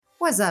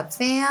What's up,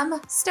 fam?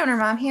 Stoner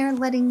Mom here,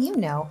 letting you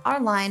know our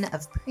line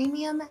of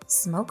premium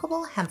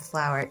smokable hemp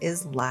flower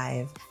is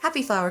live.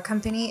 Happy Flower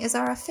Company is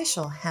our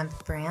official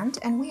hemp brand,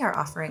 and we are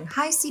offering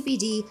high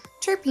CBD,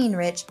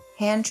 terpene-rich,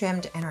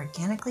 hand-trimmed, and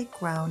organically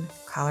grown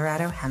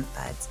Colorado hemp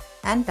buds.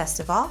 And best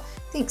of all,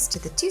 thanks to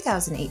the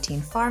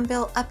 2018 Farm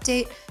Bill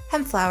update,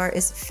 hemp flower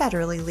is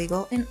federally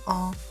legal in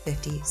all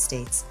 50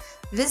 states.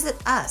 Visit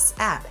us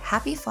at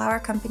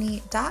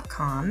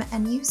happyflowercompany.com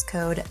and use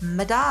code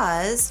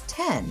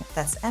MADAS10,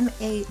 that's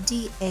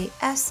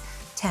MADAS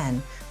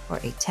 10, for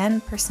a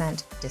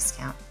 10%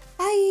 discount.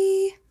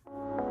 Bye!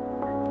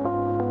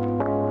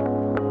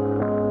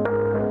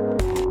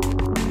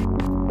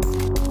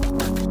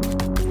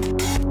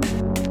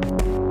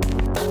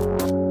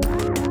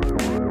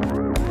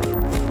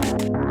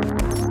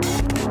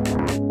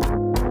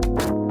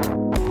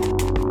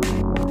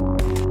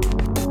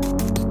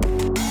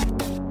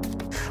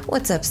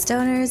 What's up,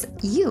 stoners?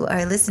 You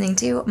are listening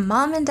to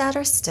Mom and Dad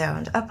Are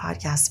Stoned, a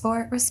podcast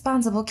for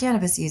responsible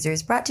cannabis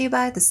users, brought to you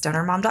by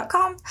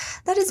thestonermom.com.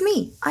 That is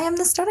me. I am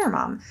the Stoner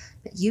Mom,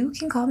 but you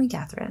can call me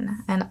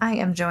Catherine. And I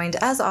am joined,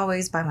 as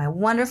always, by my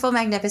wonderful,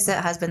 magnificent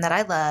husband that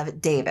I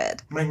love,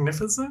 David.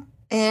 Magnificent?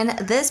 In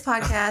this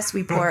podcast,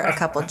 we pour a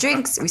couple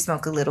drinks, we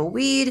smoke a little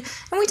weed,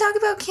 and we talk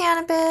about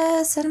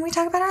cannabis, and we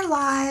talk about our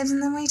lives,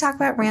 and then we talk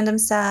about random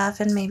stuff,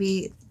 and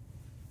maybe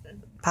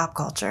pop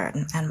culture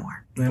and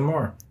more. And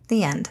more.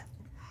 The end.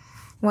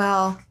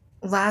 Well,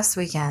 last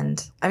week,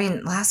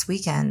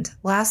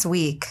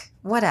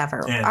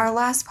 whatever. Yeah. Our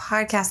last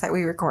podcast that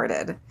we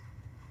recorded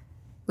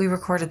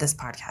this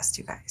podcast,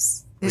 you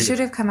guys. It should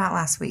have come out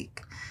last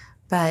week,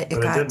 but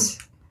it didn't.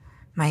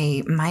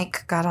 My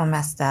mic got all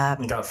messed up.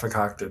 It got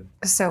concocted.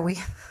 So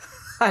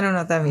I don't know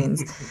what that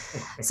means.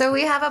 So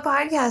we have a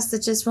podcast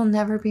that just will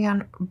never be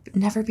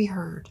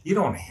heard. You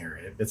don't hear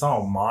it. It's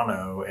all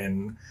mono,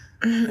 and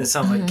it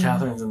sounds like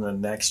Catherine's in the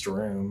next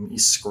room.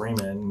 He's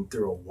screaming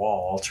through a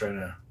wall trying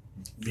to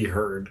be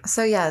heard.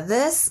 So yeah,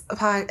 this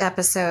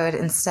episode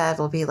instead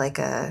will be like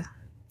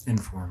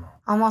informal,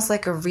 almost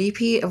like a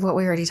repeat of what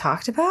we already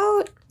talked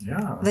about.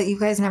 Yeah. That you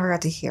guys never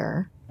got to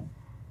hear.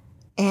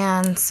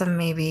 And some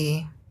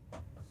maybe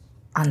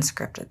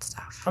unscripted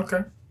stuff.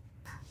 Okay.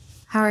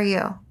 How are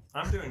you?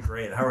 I'm doing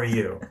great. How are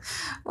you?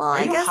 Well,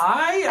 are you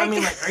high? I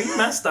mean, are you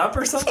messed up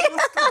or something? Yes.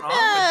 What's going on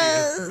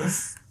with you?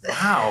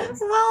 Wow.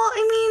 Well,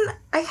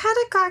 I had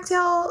a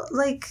cocktail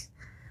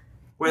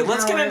Wait,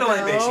 let's get into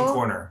Libation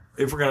Corner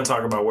if we're going to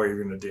talk about what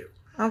you're going to do.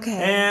 Okay.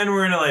 And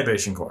we're in a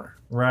Libation Corner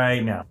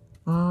right now.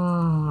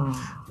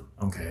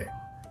 Okay.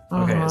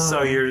 Okay,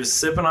 so you're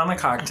sipping on a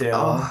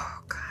cocktail.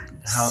 Oh,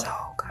 God.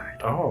 So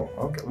good. Oh,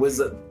 okay.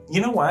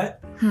 You know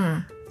what?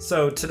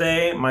 So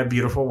today, my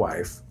beautiful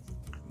wife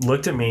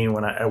looked at me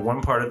at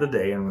one part of the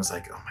day and was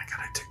like, "Oh my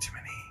God, I took too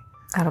many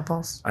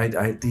edibles.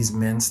 These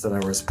mints that I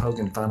was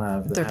poking fun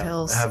of that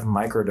pills. have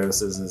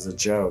microdoses as a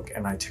joke,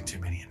 and I took too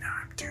many, and now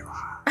I'm too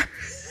high."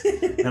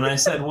 And I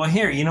said, "Well,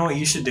 here, you know what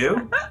you should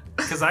do?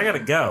 Because I gotta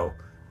go.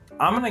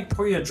 I'm gonna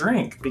pour you a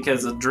drink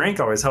because a drink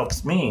always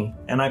helps me."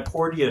 And I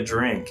poured you a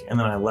drink, and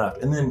then I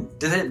left. And then,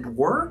 did it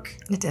work?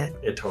 It did.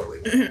 It totally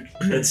worked.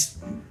 It's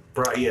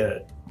brought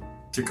you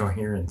to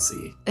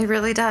coherency. It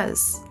really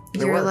does.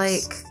 You're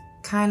like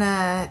kind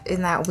of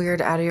in that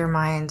weird out of your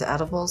mind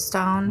edible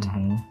stoned.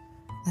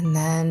 And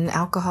then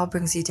alcohol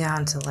brings you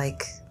down to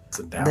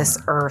this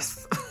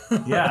earth.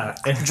 Yeah.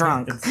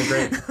 Drunk. It's a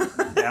great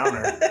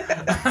downer.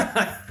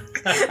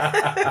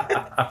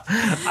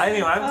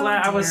 Anyway, I'm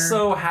glad. I was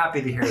so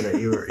happy to hear that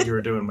you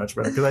were doing much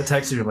better, because I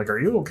texted you, I'm like, "Are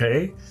you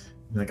okay?"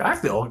 You're like, "I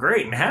feel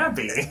great and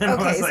happy." And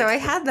okay, so I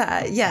had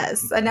that,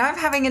 yes. And now I'm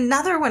having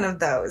another one of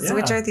those,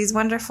 which are these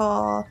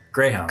wonderful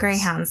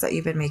greyhounds that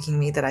you've been making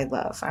me that I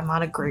love. I'm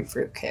on a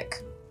grapefruit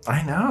kick.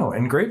 I know.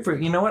 And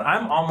grapefruit, you know what?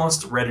 I'm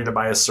almost ready to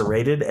buy a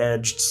serrated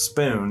edged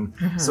spoon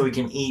so we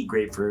can eat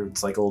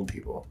grapefruits like old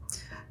people.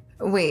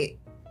 Wait,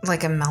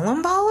 like a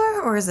melon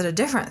baller, or is it a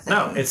different thing?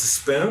 No, it's a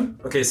spoon.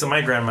 Okay, so my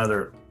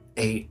grandmother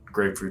ate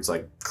grapefruits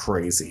like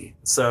crazy.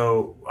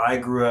 So I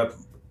grew up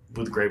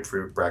with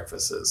grapefruit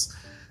breakfasts.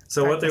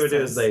 So what they would do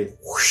is they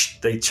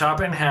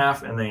chop it in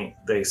half, and they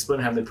split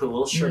in half. They put a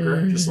little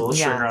sugar, just a little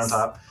sugar on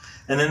top.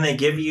 And then they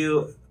give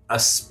you a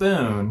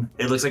spoon.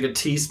 It looks like a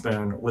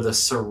teaspoon with a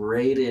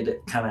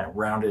serrated kind of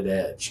rounded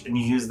edge. And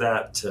you use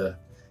that to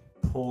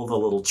pull the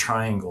little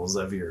triangles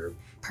of your...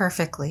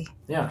 Perfectly.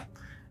 Yeah.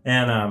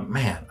 And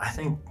man, I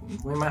think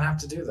we might have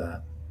to do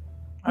that.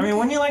 I mean,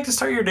 wouldn't you like to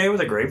start your day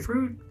with a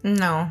grapefruit?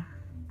 No.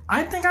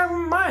 I think I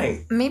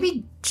might.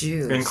 Maybe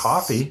juice. And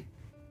coffee.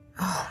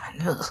 Oh,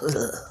 no.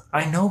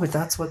 I know, but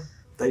that's what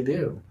they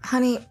do.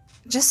 Honey,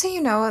 just so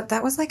you know,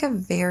 that was like a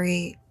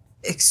very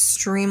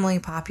extremely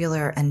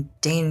popular and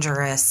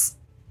dangerous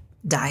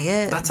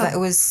diet that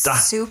was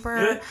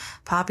super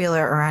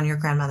popular around your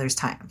grandmother's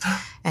time.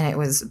 And it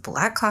was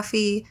black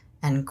coffee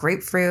and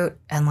grapefruit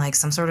and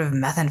some sort of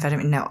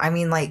methamphetamine. No, I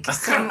mean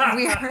some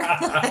weird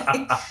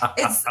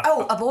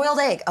a boiled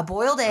egg.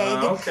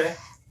 Okay.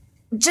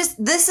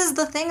 Just this is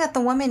the thing that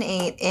the woman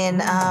ate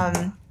in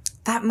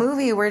that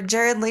movie where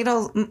Jared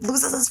Leto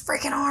loses his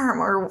freaking arm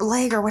or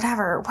leg or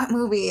whatever. What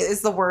movie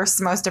is the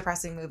worst, most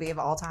depressing movie of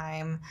all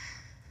time?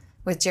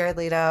 With Jared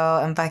Leto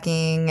and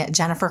fucking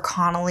Jennifer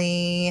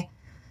Connelly.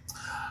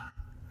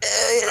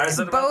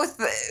 Both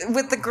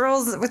with the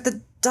girls with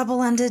the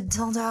double-ended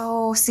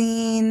dildo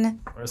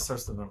scene. It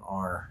starts with an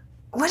R.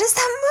 What is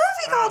that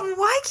movie called?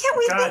 Why can't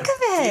we think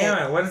of it?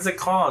 Damn it, what is it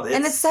called?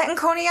 And it's set in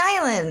Coney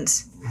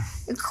Island.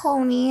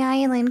 Coney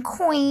Island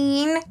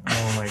Queen.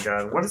 Oh my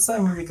God. What is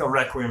that movie called?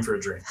 Requiem for a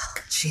Dream. Oh,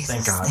 Jesus.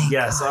 Thank God.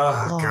 Yes.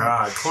 God, oh Lord.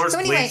 God. Cloris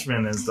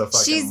Leachman is the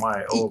fucking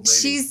white old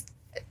lady.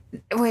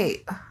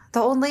 Wait. The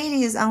old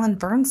lady is Ellen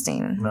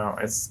Bernstein. No.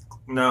 It's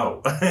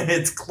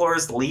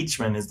Cloris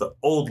Leachman is the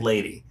old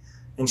lady.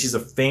 And she's a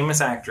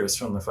famous actress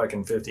from the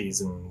fucking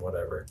 50s and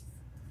whatever.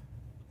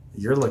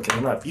 You're looking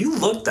it up. You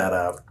looked that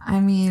up. I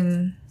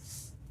mean...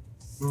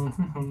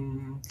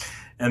 And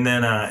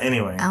then,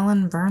 anyway.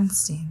 Ellen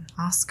Bernstein.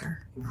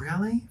 Oscar.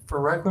 Really?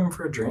 For Requiem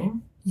for a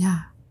Dream?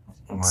 Yeah.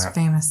 It's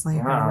famously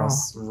her I role.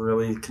 was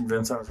really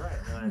convinced I was right.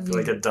 I feel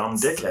like a dumb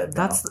dickhead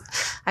now.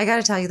 I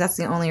gotta tell you, that's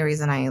the only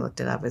reason I looked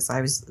it up is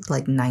I was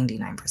like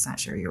 99%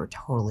 sure you were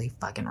totally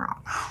fucking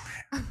wrong. Oh,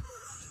 man.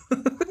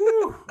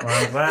 Well,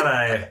 I'm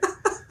glad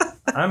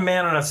I'm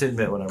man enough to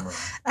admit when I'm wrong.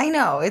 I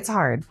know, it's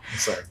hard. I'm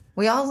sorry.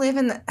 We all live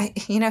in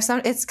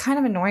it's kind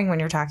of annoying when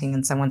you're talking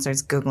and someone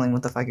starts Googling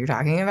what the fuck you're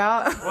talking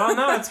about. Well,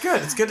 no, it's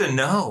good. It's good to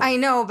know. I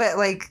know, but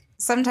like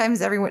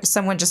sometimes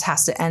someone just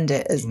has to end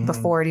it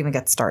before it even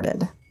gets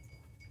started.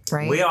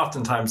 Right? We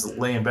oftentimes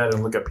lay in bed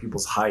and look at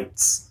people's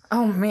heights.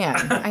 Oh,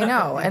 man. I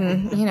know.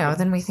 And,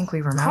 then we think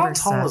we remember How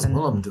stuff. tall is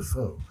Willem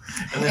Dafoe?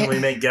 And then we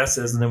make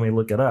guesses and then we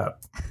look it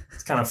up.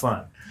 It's kind of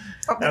fun.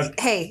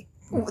 Hey,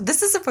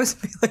 this is supposed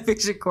to be like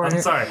Fiction Corner.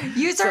 I'm sorry.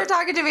 You started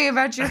talking to me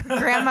about your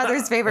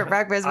grandmother's favorite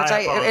breakfast, which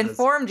I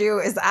informed you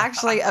is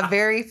actually a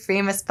very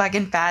famous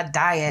fucking fad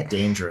diet.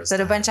 Dangerous.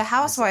 That a bunch of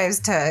housewives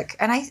took.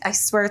 And I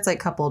swear it's like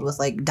coupled with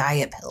like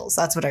diet pills.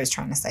 That's what I was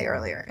trying to say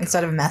earlier.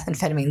 Instead of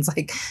methamphetamines,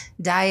 like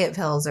diet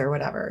pills or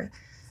whatever.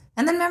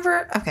 And then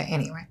remember, okay,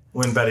 anyway.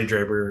 When Betty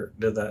Draper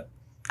did that.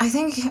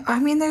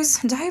 There's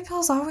diet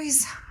pills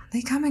always...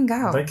 They come and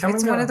go.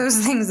 It's one of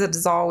those things that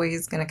is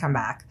always going to come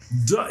back.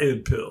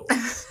 Diet pills.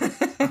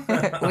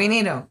 We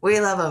need them. We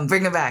love them.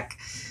 Bring them back.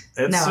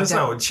 It's just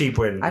no cheap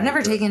way to do it. I've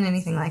never taken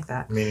anything like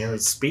that. I mean, it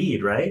was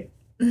speed, right?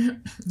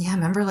 Yeah,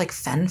 remember like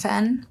Fen?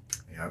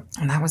 Yeah.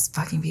 And that was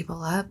fucking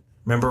people up.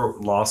 Remember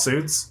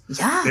lawsuits?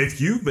 Yeah. If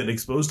you've been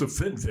exposed to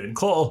Fen,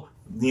 call,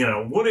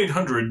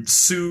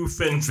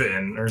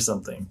 1-800-SUE-FEN or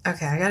something.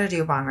 Okay, I got to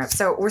do a bong rip.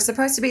 So we're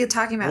supposed to be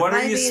talking about what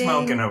are you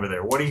smoking over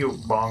there? What are you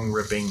bong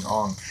ripping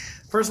on?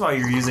 First of all,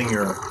 you're using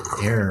your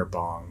air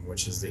bong,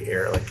 which is the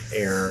air, like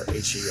air,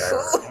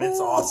 H-E-I-R, and it's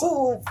awesome.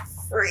 Oh,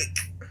 freak.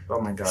 Oh,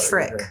 my God.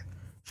 Frick.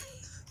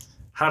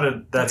 How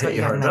did that hit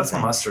you hard? That's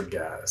mentioned. mustard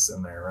gas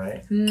in there,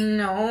 right?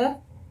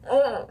 No.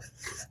 Oh.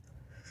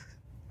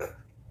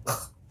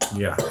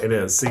 Yeah, it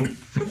is. See?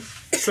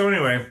 So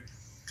anyway,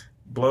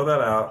 blow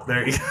that out.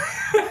 There you go.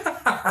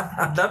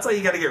 That's how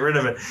you got to get rid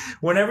of it.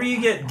 Whenever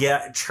you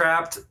get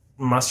trapped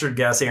mustard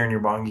gas air in your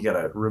bong, you got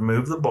to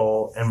remove the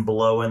bowl and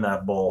blow in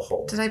that bowl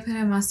hole. Did I put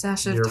a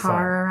mustache of You're tar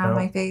fine. around No.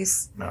 my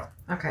face? No.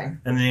 Okay.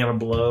 And then you got to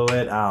blow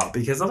it out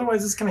because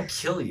otherwise it's going to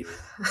kill you.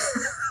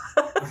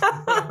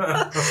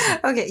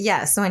 Okay,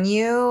 yes. When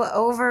you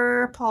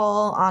over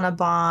pull on a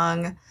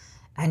bong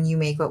and you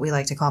make what we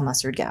like to call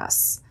mustard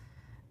gas.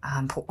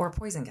 Or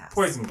poison gas.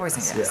 Poison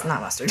gas, yeah.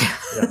 Not mustard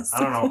gas. Yeah, I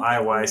don't know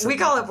why. We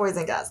call it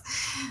poison gas.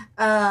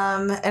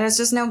 And it's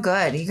just no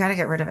good. You got to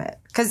get rid of it.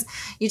 Because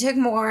you took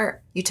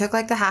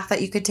like the half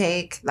that you could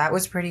take. That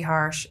was pretty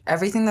harsh.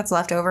 Everything that's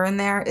left over in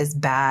there is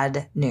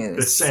bad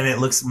news. And it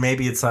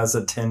has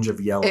a tinge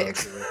of yellow to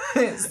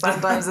it.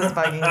 Sometimes it's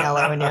fucking yellow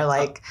and you're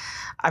like,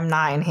 I'm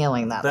not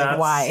inhaling that. That's like,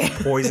 why?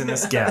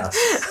 Poisonous gas.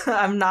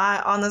 I'm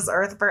not on this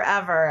earth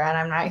forever and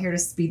I'm not here to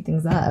speed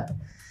things up.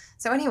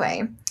 So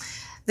anyway,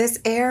 this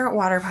air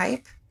water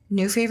pipe,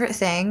 new favorite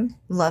thing.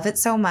 Love it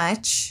so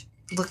much.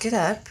 Look it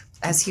up.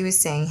 As he was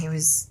saying, he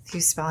was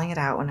spelling it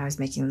out when I was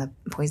making the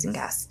poison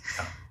gas.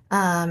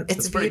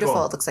 It's beautiful.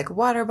 Cool. It looks like a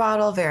water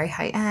bottle, very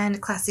high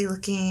end, classy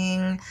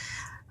looking.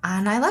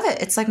 And I love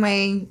it. It's like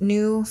my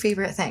new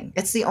favorite thing.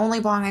 It's the only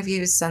bong I've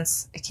used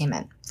since it came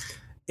in.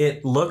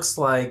 It looks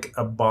like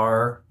a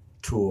bar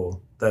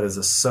tool that is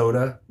a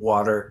soda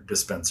water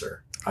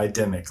dispenser.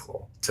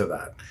 Identical to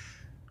that.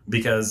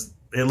 Because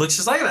it looks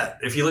just like that.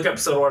 If you look up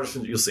soda water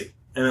dispenser, you'll see.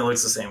 And it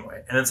looks the same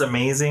way. And it's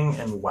amazing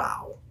and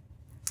wow.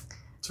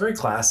 It's very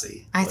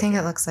classy. I think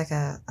it looks like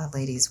a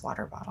lady's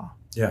water bottle.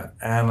 Yeah,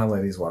 and a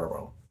lady's water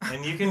bottle.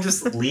 And you can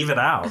just leave it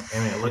out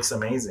and it looks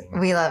amazing.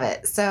 We love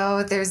it.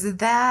 So there's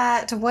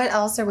that. What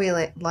else are we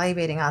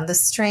libating on? The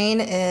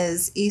strain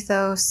is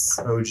Ethos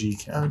OG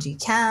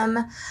Chem.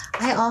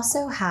 I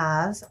also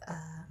have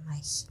my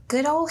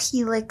good old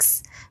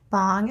Helix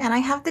bong, and I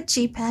have the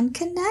G-Pen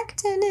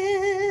Connect in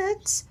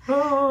it.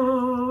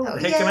 Oh,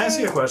 hey, can I ask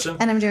you a question?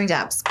 And I'm doing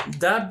dabs.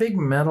 That big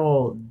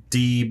metal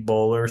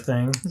D-bowler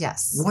thing?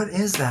 Yes. What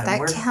is that?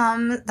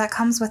 That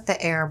comes with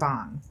the air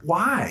bong.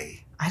 Why?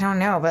 I don't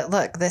know, but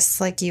look, this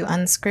like you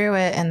unscrew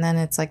it and then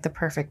it's like the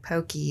perfect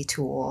pokey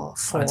tool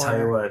for. I tell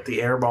you what, the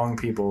air bong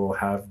people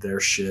have their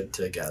shit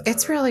together.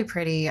 It's really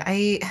pretty.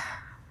 I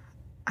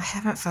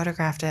haven't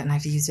photographed it and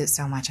I've used it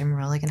so much. I'm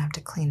really gonna have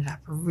to clean it up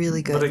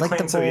really good. But it like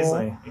cleans so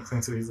easily. It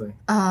cleans so easily.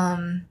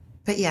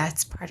 But yeah,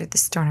 it's part of the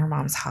Stoner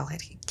Moms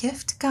holiday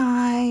gift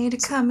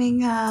guide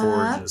coming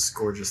up.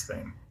 Gorgeous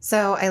thing.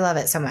 So I love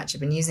it so much.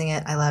 I've been using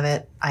it. I love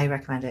it. I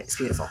recommend it. It's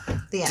beautiful.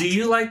 The end. Do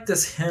you like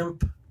this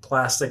hemp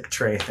plastic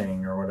tray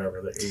thing or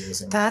whatever that you're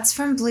using? That's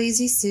from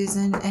Blazy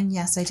Susan, and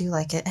yes, I do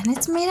like it. And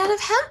it's made out of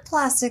hemp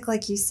plastic,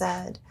 like you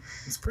said.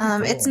 It's pretty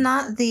cool. It's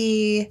not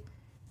the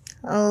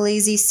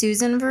Lazy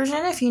Susan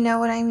version, if you know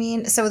what I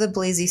mean. So the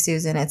Blazy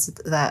Susan, it's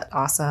that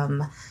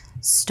awesome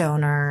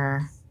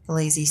stoner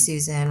Lazy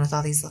Susan with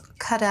all these little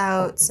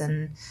cutouts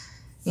and,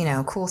 you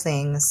know, cool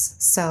things.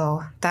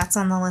 So that's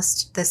on the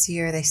list this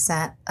year. They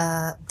sent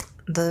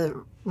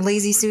the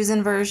Lazy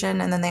Susan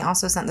version, and then they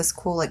also sent this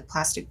cool like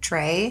plastic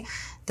tray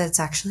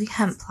that's actually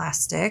hemp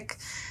plastic.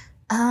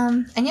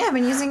 And yeah, I've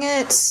been using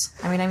it.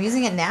 I mean, I'm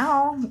using it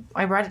now.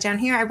 I brought it down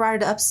here. I brought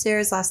it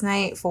upstairs last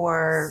night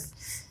for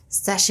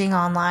seshing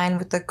online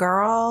with the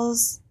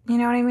girls. You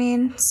know what I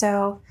mean?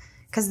 So,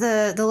 because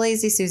the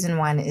Lazy Susan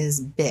one is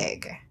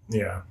big.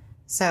 Yeah.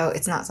 So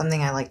it's not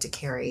something I like to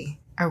carry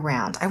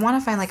around. I want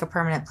to find like a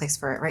permanent place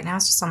for it. Right now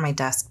it's just on my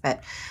desk, but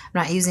I'm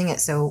not using it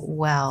so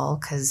well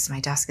because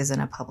my desk is in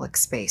a public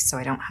space, so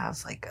I don't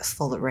have like a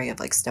full array of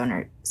like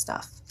stoner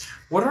stuff.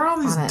 What are all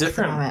these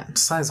different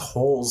size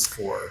holes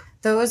for?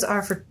 Those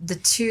are for the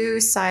 2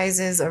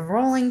 sizes of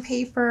rolling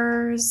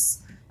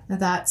papers.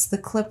 That's the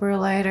clipper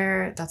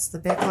lighter. That's the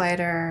big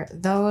lighter.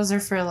 Those are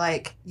for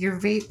like your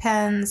vape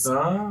pens,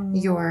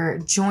 your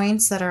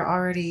joints that are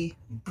already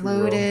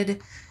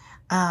loaded.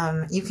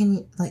 You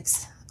can like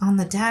on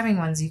the dabbing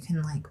ones, you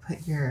can like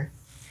put your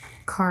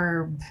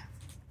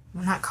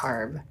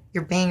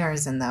your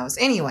bangers in those.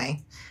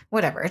 Anyway,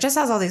 whatever. It just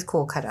has all these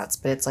cool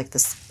cutouts, but it's like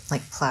this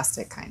like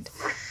plastic kind.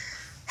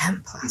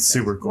 Hemp plastic.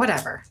 Super cool.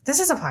 Whatever. This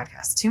is a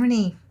podcast.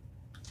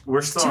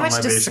 We're still too on much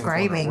libation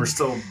describing. Corner. We're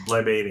still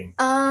libating.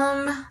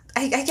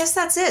 I guess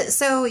that's it.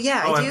 So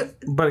yeah, I do.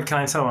 But can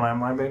I tell when I'm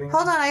libating?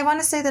 Hold on. I want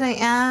to say that I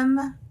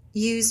am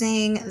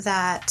using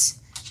that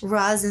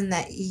rosin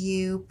that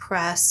you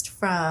pressed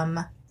from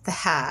the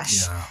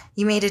hash. Yeah.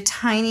 You made a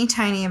tiny,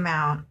 tiny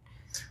amount.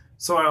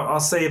 So I'll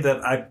say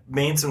that I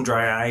made some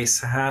dry ice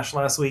hash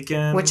last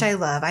weekend. Which I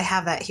love. I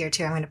have that here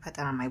too. I'm going to put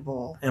that on my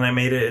bowl. And I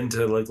made it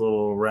into like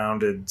little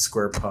rounded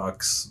square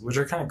pucks, which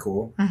are kind of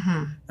cool.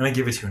 Mm-hmm. And I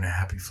give it to you in a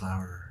Happy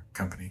Flower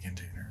Company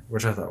container,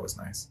 which I thought was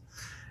nice.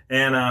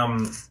 And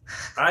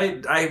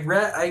I've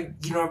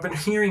been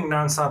hearing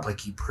nonstop,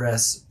 like you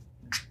press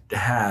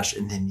hash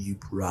and then you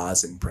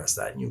rosin press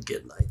that and you'll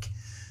get like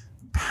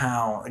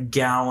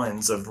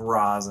gallons of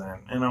rosin.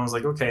 And I was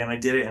like, okay, and I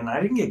did it and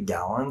I didn't get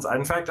gallons.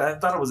 In fact, I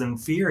thought it was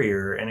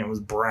inferior and it was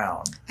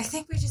brown. I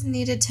think we just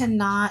needed to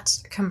not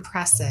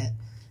compress it.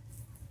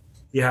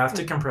 You have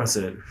to compress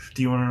it.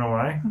 Do you want to know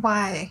why?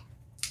 Why?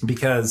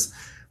 Because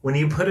when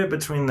you put it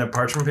between the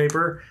parchment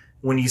paper,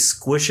 when you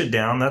squish it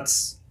down,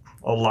 that's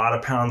a lot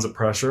of pounds of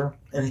pressure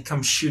and it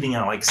comes shooting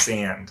out like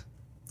sand.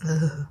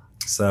 Ugh.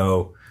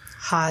 So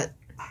hot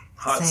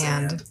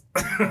sand.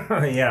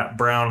 Yeah,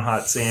 brown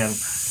hot sand.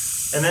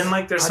 And then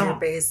like there's on some your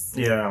base.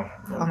 Yeah.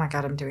 Oh my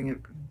god, I'm doing a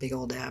big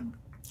old dab.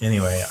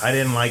 Anyway, I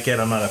didn't like it.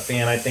 I'm not a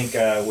fan. I think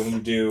I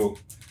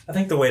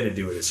think the way to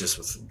do it is just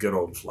with good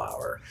old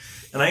flour.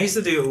 And I used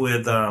to do it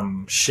with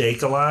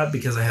shake a lot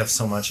because I have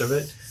so much of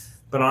it.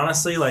 But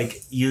honestly,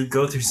 like you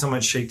go through so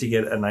much shake to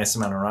get a nice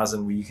amount of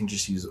rosin where you can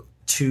just use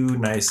 2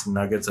 nice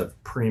nuggets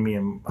of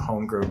premium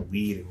homegrown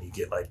weed and you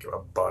get like a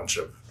bunch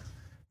of.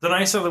 The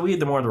nicer the weed,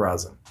 the more the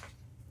rosin.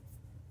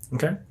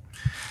 Okay.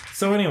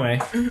 So anyway,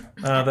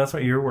 that's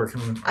what you're working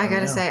with. I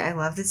gotta say, I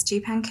love this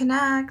G-Pen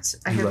Connect.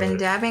 I have been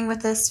dabbing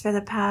with this for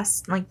the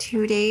past like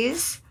 2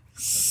 days.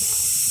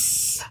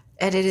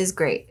 And it is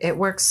great. It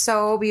works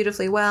so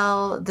beautifully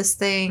well. This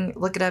thing,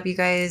 look it up, you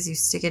guys. You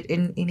stick it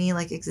in any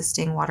like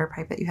existing water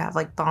pipe that you have,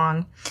 like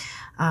bong.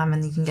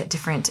 And you can get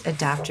different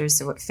adapters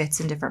so it fits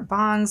in different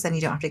bongs. Then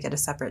you don't have to get a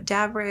separate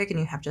dab rig. And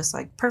you have just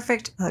like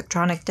perfect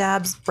electronic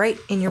dabs right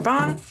in your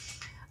bong.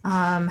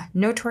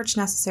 No torch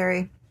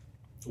necessary.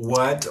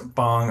 What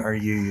bong are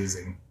you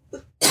using?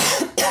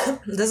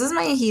 This is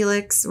my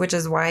Helix, which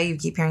is why you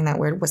keep hearing that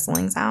weird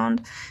whistling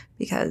sound,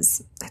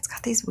 because it's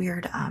got these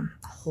weird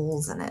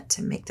holes in it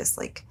to make this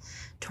like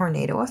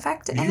tornado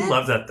effect. You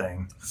love that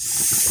thing.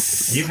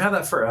 You've had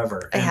that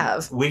forever. I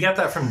have. We got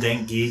that from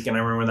Dank Geek, and I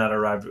remember when that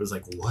arrived, it was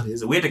like, what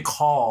is it? We had to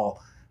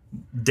call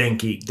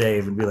Dank Geek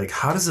Dave and be like,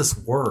 how does this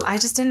work? I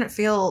just didn't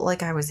feel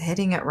like I was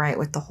hitting it right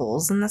with the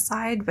holes in the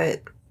side,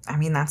 but I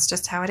mean, that's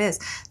just how it is.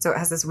 So it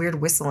has this weird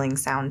whistling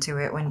sound to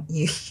it when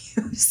you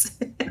use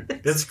it.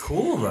 It's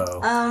cool, though.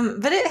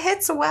 But it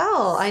hits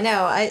well. I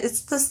know.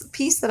 It's this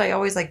piece that I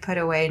always, like, put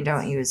away and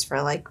don't use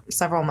for, like,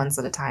 several months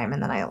at a time.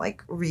 And then I,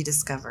 like,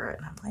 rediscover it.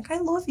 And I'm like, I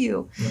love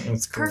you.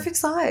 It's cool. Perfect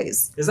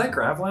size. Is that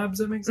Grav Labs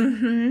that makes it?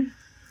 Mm-hmm.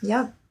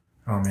 Yep.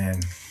 Oh, man.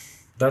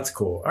 That's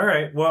cool. All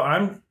right. Well,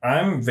 I'm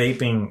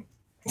vaping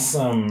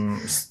some.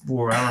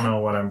 Well, I don't know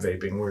what I'm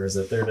vaping. Where is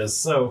it? There it is.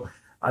 So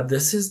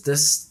this is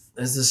this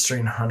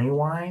strain honey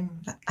wine.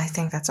 I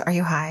think that's. Are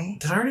you high?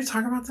 Did I already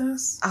talk about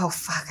this? Oh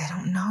fuck! I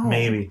don't know.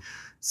 Maybe.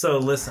 So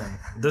listen,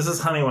 this is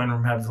honey wine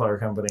from Happy Flower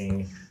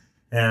Company,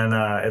 and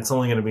it's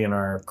only going to be in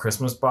our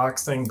Christmas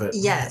box thing. But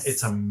yes,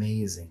 it's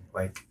amazing.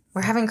 Like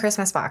we're having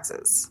Christmas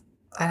boxes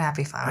at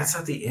Happy Flower. That's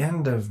at the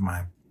end of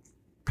my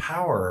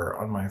power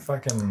on my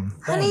fucking thing.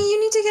 Honey,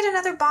 you need to get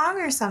another bong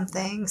or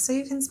something so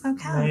you can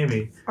smoke hemp.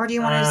 Maybe. Or do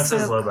you want to it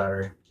says low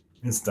battery.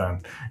 It's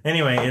done.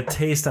 Anyway, it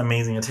tastes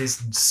amazing. It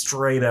tastes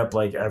straight up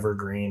like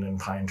evergreen and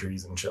pine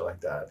trees and shit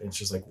like that. It's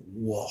just like,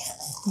 whoa.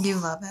 You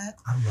love it.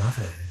 I love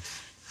it.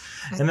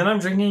 And then I'm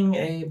drinking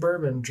a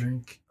bourbon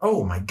drink.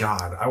 Oh my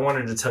God. I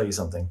wanted to tell you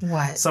something.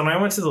 What? So when I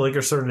went to the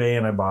liquor store today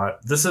and I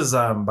bought, this is,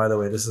 by the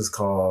way, this is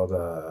called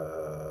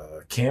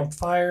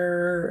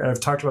Campfire. And I've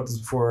talked about this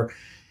before.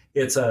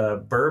 It's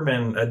a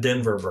bourbon, a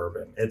Denver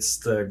bourbon. It's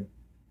the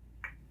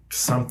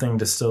something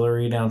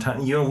distillery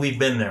downtown. You know, we've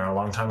been there a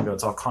long time ago.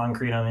 It's all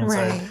concrete on the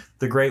inside. Right.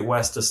 The Great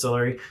West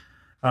Distillery.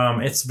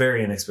 It's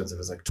very inexpensive.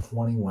 It's like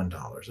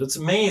 $21. It's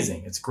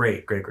amazing. It's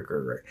great.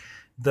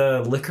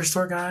 The liquor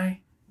store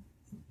guy,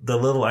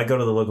 I go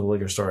to the local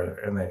liquor store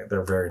and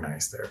they're very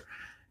nice there.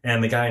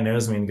 And the guy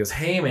knows me and he goes,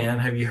 "Hey man,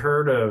 have you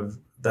heard of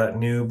that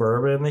new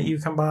bourbon that you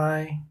can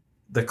buy?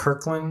 The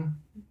Kirkland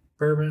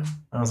bourbon?"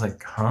 I was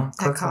like, "Huh?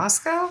 At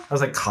Costco?" I was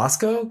like,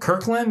 "Costco?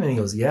 Kirkland?" And he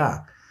goes,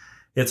 "Yeah.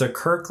 It's a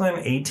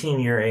Kirkland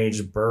 18-year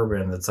aged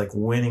bourbon that's like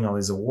winning all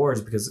these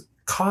awards because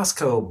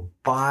Costco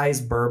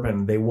buys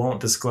bourbon. They won't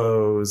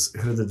disclose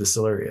who the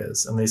distillery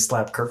is. And they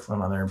slap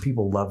Kirkland on there and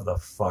people love the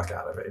fuck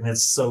out of it. And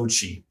it's so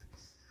cheap."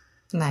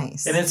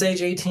 Nice. And it's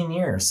age 18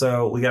 years.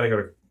 So we got to go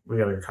to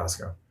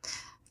Costco.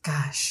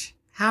 Gosh.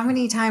 How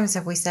many times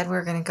have we said we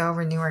were going to go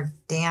renew our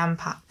damn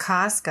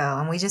Costco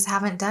and we just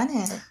haven't done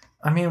it?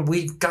 I mean,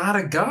 we've got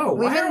to go.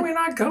 Why are we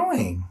not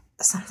going?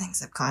 Something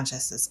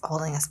subconscious is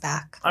holding us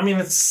back. I mean,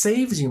 it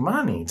saves you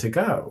money to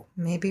go.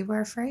 Maybe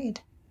we're afraid.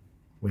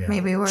 Yeah.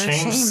 Maybe we're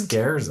Change ashamed.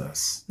 Scares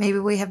us. Maybe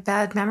we have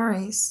bad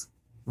memories.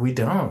 We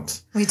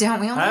don't. We don't.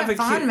 We only have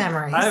fond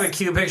memories. I have a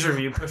cute picture of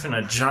you pushing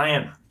a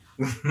giant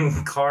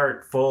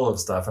cart full of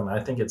stuff, and I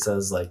think it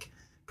says like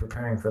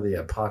preparing for the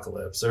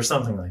apocalypse or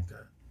something like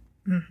that.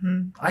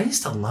 Mm-hmm. I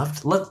used to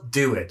love. Let's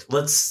do it.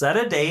 Let's set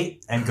a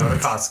date and go to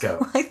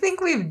Costco. I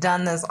think we've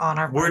done this on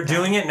our. We're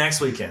doing it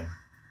next weekend.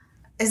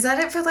 Is that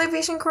it for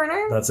Libation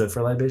Corner? That's it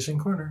for Libation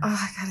Corner. Oh,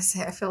 I gotta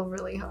say, I feel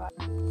really hot.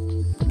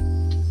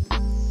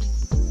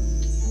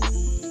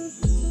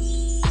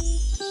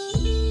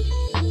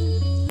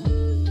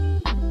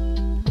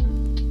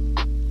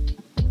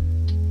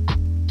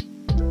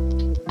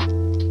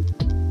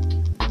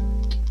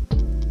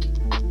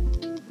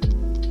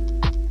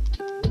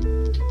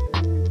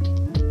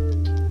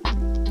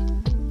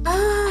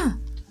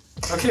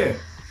 Okay.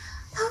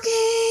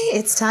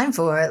 It's time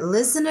for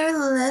listener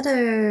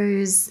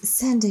letters.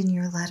 Send in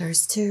your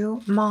letters to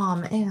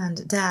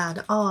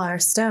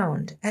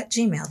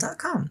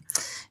momanddadarestoned@gmail.com.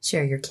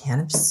 Share your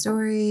cannabis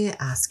story,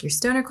 ask your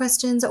stoner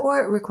questions,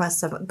 or request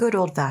some good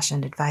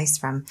old-fashioned advice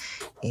from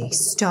a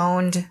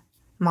stoned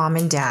mom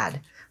and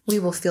dad. We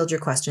will field your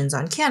questions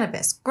on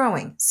cannabis,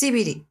 growing,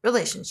 CBD,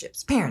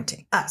 relationships,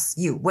 parenting, us,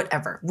 you,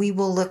 whatever. We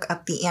will look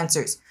up the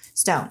answers.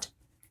 Stoned.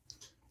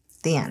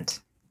 The end.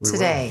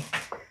 Today.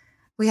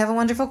 We have a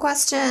wonderful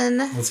question.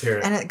 Let's hear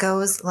it. And it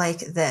goes like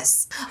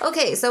this.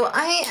 Okay, so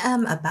I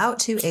am about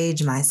to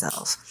age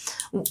myself.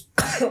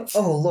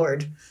 Oh,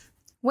 Lord.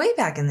 Way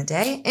back in the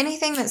day,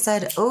 anything that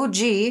said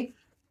OG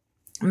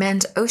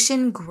meant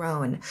ocean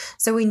grown.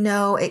 So we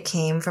know it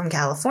came from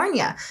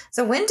California.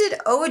 So when did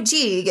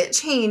OG get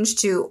changed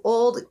to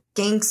old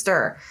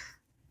gangster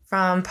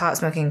from pot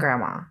smoking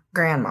grandma?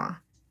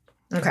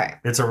 Okay.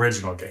 It's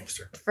original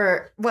gangster.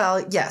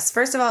 Yes.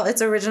 First of all,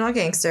 it's original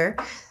gangster.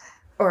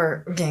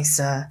 Or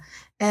gangsta.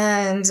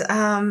 And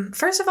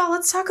first of all,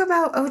 let's talk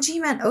about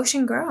OG meant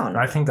ocean grown.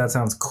 I think that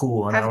sounds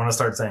cool, and I want to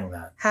start saying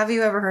that. Have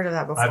you ever heard of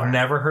that before? I've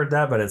never heard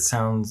that, but it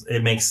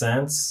makes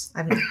sense.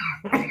 I've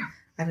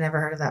never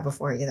heard of that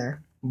before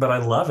either. But I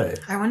love it.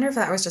 I wonder if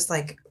that was just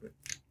like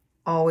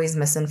always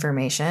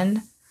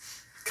misinformation.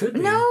 Could be.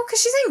 No,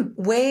 because she's saying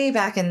way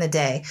back in the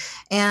day.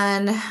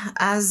 And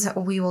as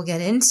we will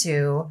get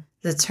into,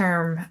 the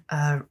term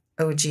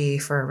OG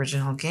for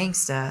original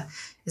gangsta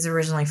is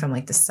originally from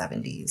like the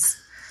 70s.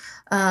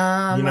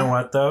 You know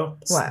what though?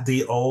 What?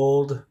 The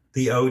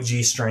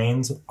OG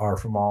strains are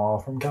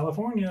from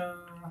California.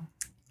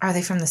 Are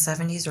they from the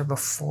 70s or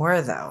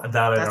before though?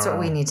 That's what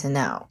we need to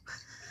know.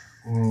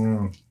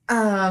 Mm.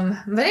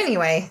 But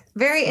anyway,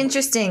 very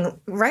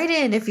interesting. Write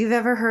in if you've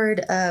ever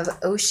heard of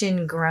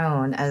ocean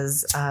grown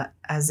as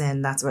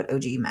in that's what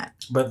OG meant.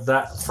 But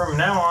that from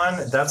now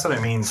on, that's what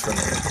it means for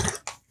me.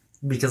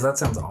 Because that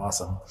sounds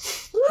awesome.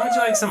 How'd you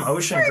like some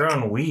ocean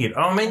grown weed?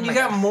 Oh man, you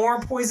got more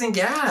poison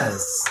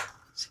gas.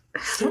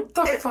 What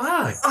the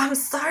fuck? I'm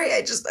sorry,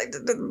 I just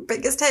did the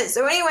biggest hit.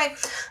 So anyway,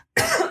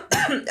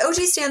 OG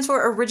stands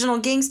for original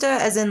gangsta,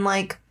 as in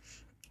like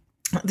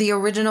The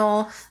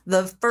original,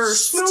 the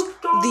first,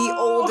 the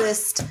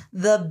oldest,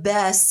 the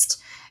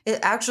best. It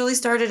actually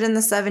started in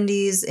the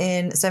 70s,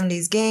 in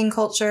 70s gang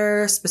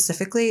culture.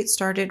 Specifically, it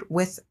started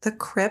with the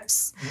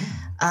Crips.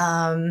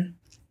 Then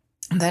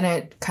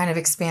it kind of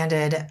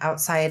expanded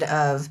outside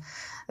of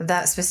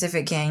that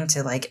specific gang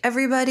to like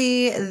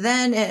everybody.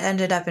 Then it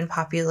ended up in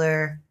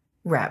popular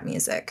rap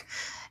music.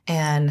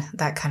 And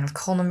that kind of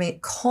culminated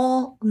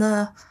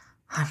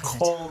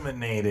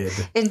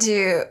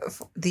into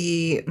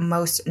the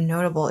most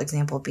notable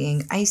example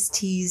being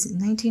Ice-T's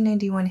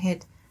 1991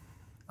 hit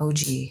OG,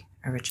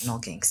 Original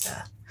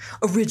Gangsta.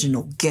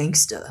 Original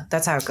Gangsta.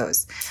 That's how it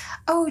goes.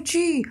 OG,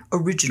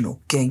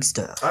 Original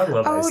Gangsta. I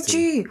love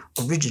Ice-T.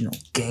 OG, Original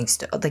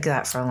Gangsta. Like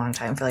that for a long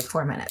time, for like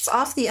 4 minutes.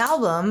 Off the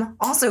album,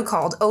 also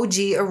called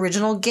OG,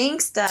 Original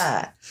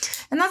Gangsta.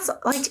 And that's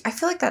like, I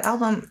feel like that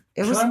album,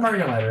 it was... Can I borrow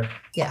your lighter?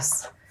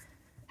 Yes.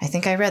 I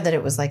think I read that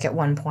it was like at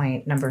one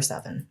point number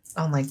 7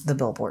 on like the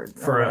Billboard.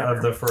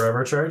 Of the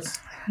Forever charts?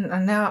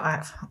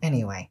 No,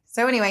 anyway.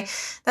 So anyway,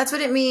 that's what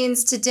it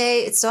means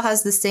today. It still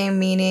has the same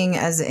meaning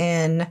as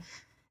in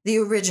the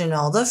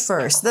original, the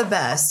first, the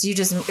best.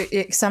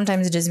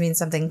 Sometimes it just means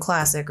something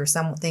classic or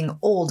something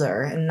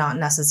older and not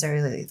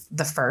necessarily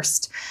the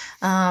first.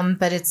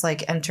 But it's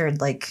like entered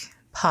like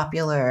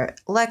popular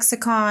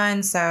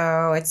lexicon,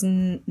 so it's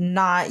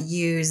not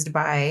used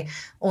by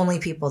only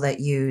people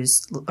that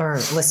use or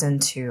listen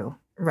to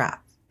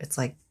rap. It's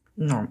like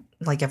normal,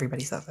 like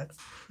everybody says it.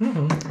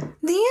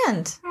 The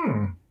end.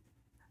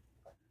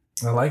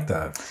 I like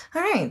that.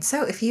 All right,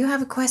 so if you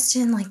have a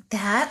question like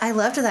that, I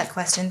loved that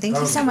question. Thank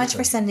you so much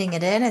for sending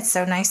it in. It's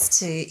so nice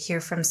to hear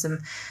from some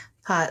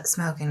pot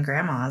smoking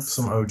grandmas.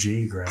 Some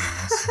OG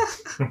grandmas.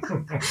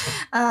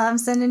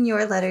 Sending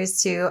your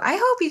letters to. I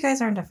hope you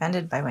guys aren't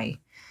offended by my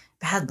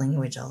bad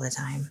language all the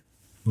time.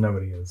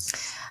 Nobody is.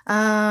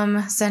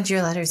 Send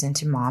your letters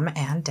into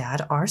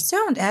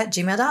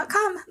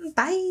momanddadarestoned@gmail.com.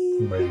 Bye.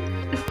 Bye.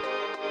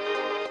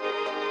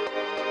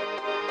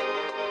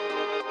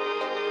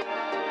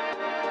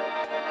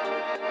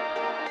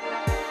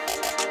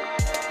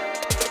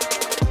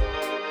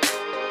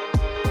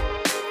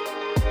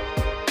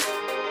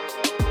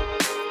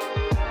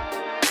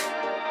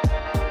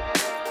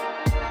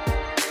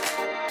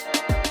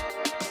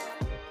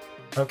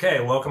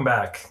 Okay, welcome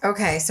back.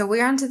 Okay, so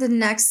we're on to the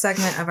next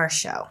segment of our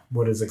show.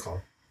 What is it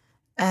called?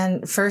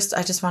 And first,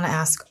 I just want to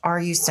ask, are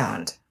you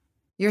stoned?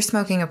 You're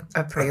smoking a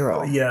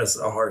pre-roll. Yes,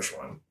 a harsh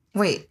one.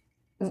 Wait,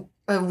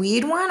 a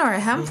weed one or a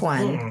hemp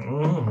one?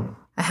 Mm-hmm.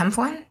 A hemp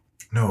one?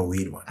 No, a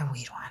weed one. A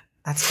weed one.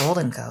 That's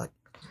Golden Coat.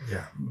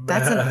 Yeah.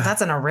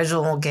 That's an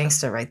original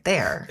gangster right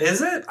there.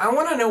 Is it? I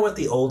want to know what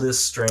the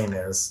oldest strain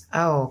is.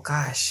 Oh,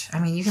 gosh. I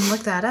mean, you can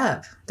look that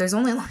up. There's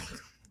only like...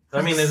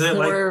 is it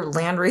 4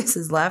 land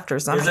races left or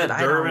something? Is it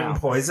Durban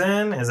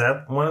Poison? Is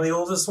that one of the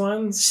oldest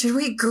ones? Should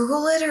we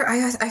Google it, or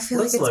I feel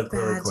Let's like it's look bad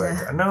really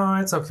quick. No,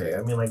 it's okay.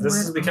 I mean, like this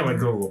has become a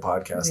Google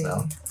podcast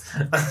now.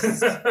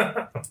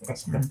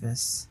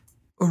 Cannabis.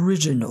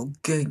 Original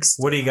Gangsta.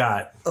 What do you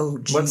got?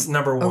 OG. What's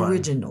number 1?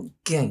 Original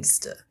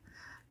Gangsta.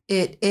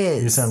 It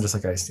is. You sound just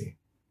like Ice-T.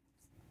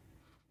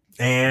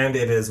 And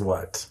it is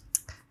what?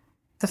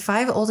 The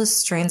 5 oldest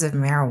strains of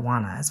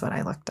marijuana is what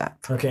I looked up.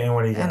 Okay, and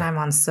what do you got? And I'm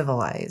on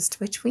Civilized,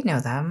 which we know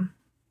them.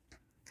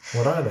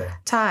 What are they?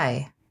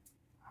 Thai.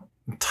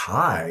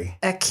 Thai?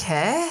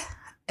 Okay.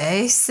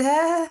 Ace.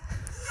 S-I?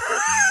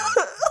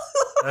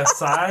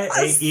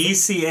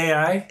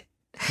 A-E-C-A-I?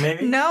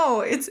 Maybe? No,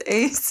 it's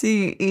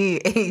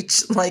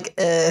A-C-E-H, like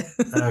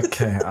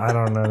Okay, I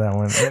don't know that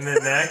one. And then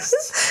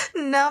next?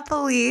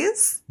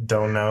 Nepalese.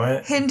 Don't know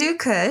it. Hindu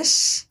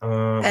Kush.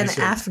 And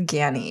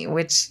Afghani,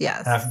 which,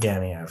 yes.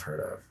 Afghani I've heard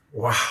of.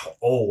 Wow,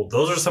 old.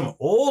 Those are some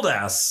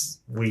old-ass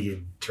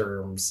weed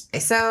terms.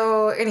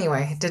 So,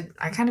 anyway, did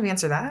I kind of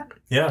answer that?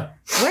 Yeah.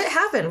 What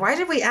happened? Why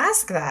did we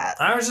ask that?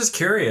 I was just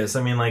curious.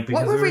 I mean, like,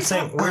 because we were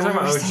talking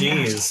about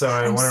OGs, so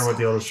I wonder what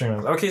the oldest strain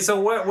was. Okay, so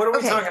what are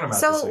we talking about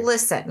so this week?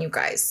 Listen, you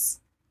guys.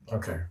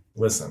 Okay,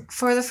 listen.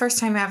 For the first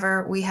time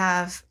ever, we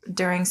have,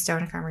 during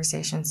Stone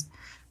Conversations,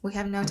 we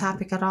have no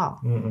topic at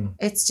all. Mm-mm.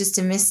 It's just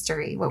a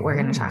mystery what we're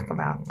going to talk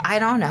about. I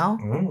don't know.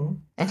 Mm-mm.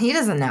 And he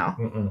doesn't know.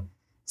 Mm-mm.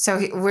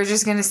 So we're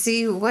just going to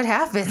see what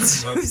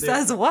happens. Who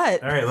says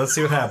what? All right, let's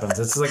see what happens.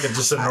 It's like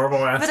just a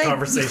normal ass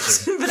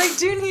conversation. But I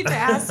do need to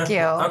ask you.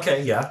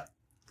 Okay, yeah.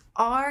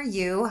 Are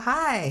you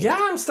high? Yeah,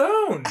 I'm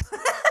stoned.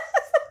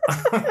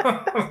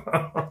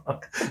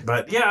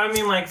 But yeah, I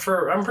mean, like,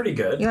 I'm pretty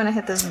good. You want to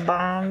hit this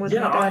bong with me?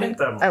 Yeah, I'll hit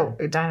them. Oh,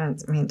 I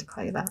didn't mean to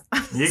call you that.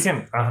 You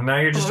can. Now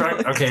you're just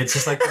trying. Okay, it's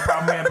just like the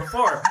problem we had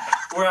before,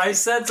 where I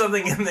said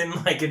something and then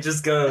like it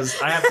just goes.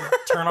 I have to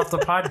turn off the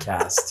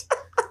podcast.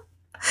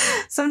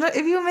 Sometimes,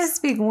 if you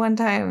misspeak one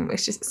time,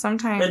 it's just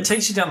sometimes it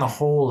takes you down the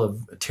hole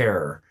of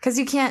terror because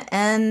you can't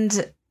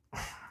end.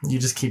 You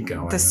just keep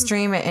going. The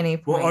stream at any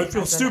point. Well, I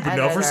feel stupid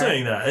now for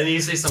saying that, and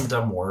you say some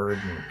dumb word.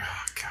 And,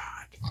 oh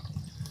God.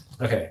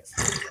 Okay,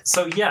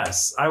 so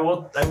yes, I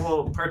will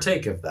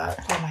partake of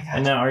that. Oh my God!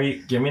 And now,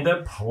 give me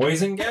the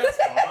poison gas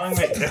bong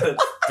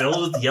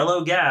filled with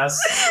yellow gas.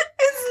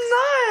 It's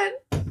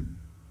not.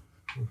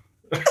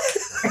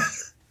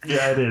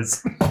 Yeah, it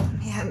is.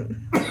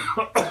 Man.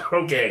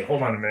 Okay,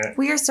 hold on a minute.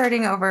 We are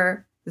starting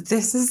over.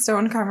 This is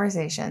Stone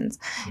Conversations.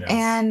 Yes.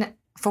 And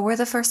for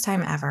the first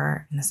time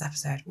ever in this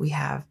episode, we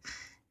have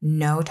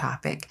no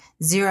topic.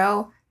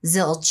 Zero,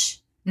 zilch,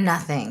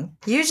 nothing.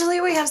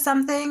 Usually we have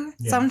something.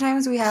 Yeah.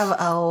 Sometimes we have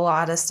a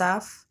lot of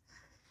stuff.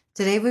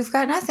 Today we've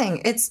got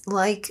nothing. It's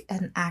like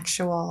an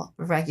actual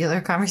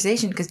regular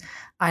conversation because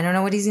I don't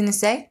know what he's going to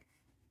say.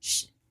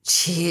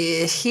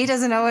 He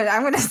doesn't know what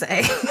I'm going to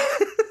say.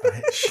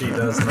 She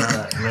does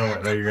not know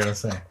what you're going to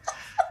say.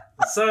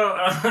 So,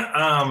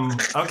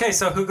 okay,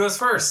 so who goes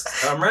first?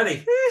 I'm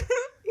ready.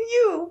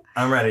 You.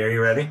 I'm ready. Are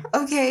you ready?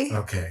 Okay.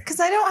 Okay. Because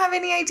I don't have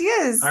any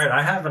ideas. All right,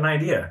 I have an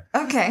idea.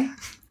 Okay.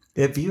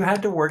 If you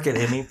had to work at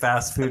any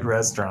fast food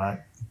restaurant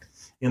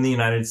in the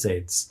United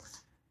States,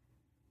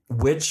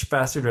 which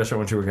fast food restaurant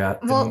would you work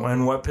at? Well,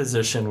 and what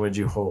position would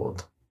you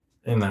hold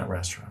in that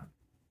restaurant?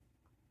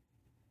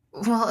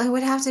 Well, it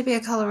would have to be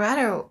a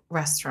Colorado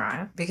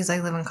restaurant because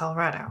I live in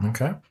Colorado.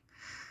 Okay.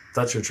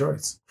 That's your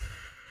choice.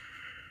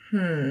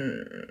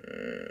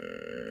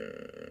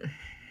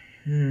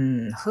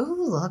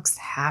 Who looks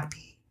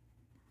happy?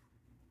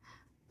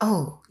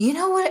 Oh, you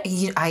know what?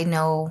 I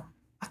know.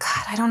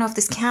 God, I don't know if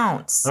this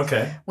counts.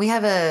 Okay. We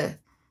have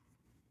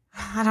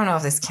I don't know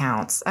if this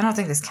counts. I don't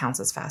think this counts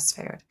as fast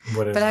food.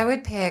 What is But it? I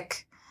would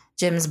pick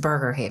Jim's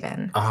Burger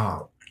Haven.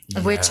 Oh,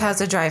 yeah. Which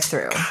has a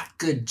drive-through.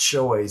 Good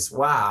choice.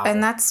 Wow.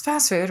 And that's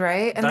fast food,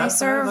 right? And they That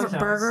serve counts.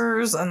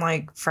 burgers and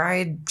like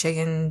fried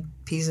chicken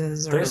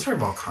pieces or They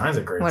serve all kinds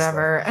of great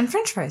whatever. And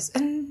french fries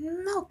and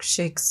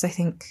milkshakes, I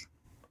think.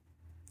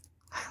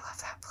 I love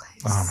that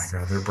place. stuff. Oh my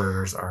God, their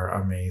burgers are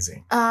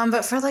amazing.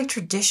 But for like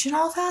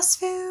traditional fast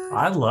food,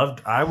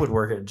 I would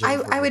work at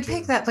Jim's I would Burger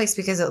pick that place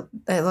because it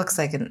looks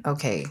like an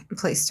okay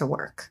place to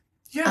work.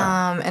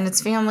 Yeah. And it's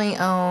family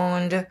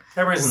owned.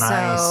 Everybody's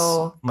nice.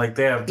 So Like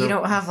they have you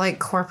don't have like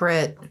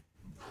corporate.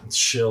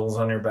 shills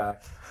on your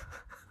back.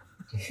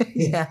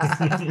 Yeah.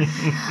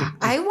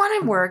 I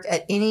want to work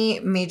at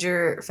any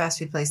major fast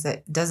food place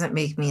that doesn't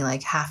make me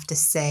like have to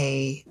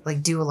say,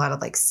 like do a lot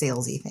of like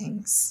salesy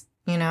things,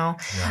 you know?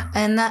 Yeah.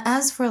 And that,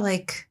 as for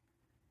like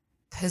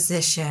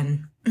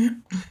position,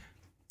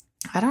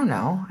 I don't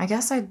know. I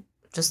guess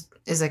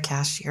is a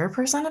cashier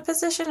person a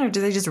position or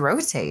do they just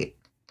rotate?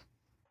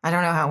 I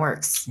don't know how it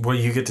works. Well,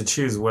 you get to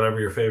choose whatever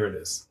your favorite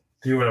is.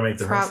 Do you want to make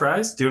the french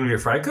fries? Do you want to be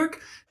a fry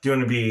cook? Do you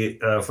want to be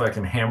a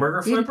fucking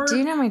hamburger flipper? Do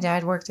you know my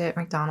dad worked at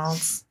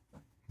McDonald's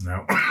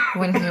No.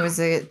 when he was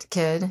a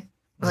kid?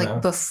 Like No.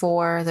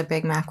 before the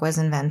Big Mac was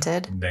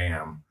invented?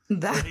 Damn.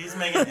 That- He's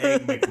making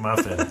Egg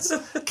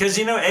McMuffins. Because,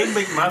 Egg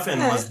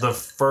McMuffin was the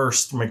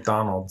first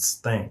McDonald's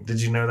thing.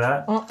 Did you know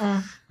that?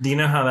 Do you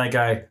know how that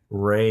guy,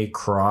 Ray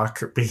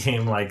Kroc,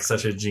 became like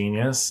such a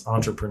genius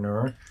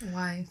entrepreneur?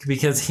 Why?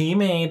 Because he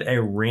made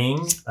a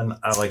ring,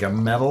 like a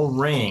metal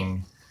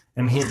ring,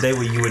 and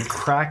you would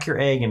crack your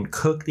egg and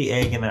cook the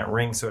egg in that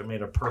ring so it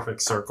made a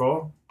perfect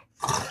circle.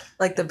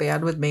 Like the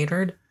band with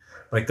Maynard?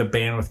 Like the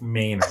band with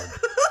Maynard,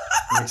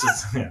 which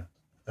is an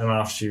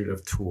offshoot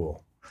of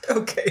Tool.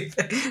 Okay.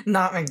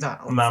 Not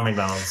McDonald's. Not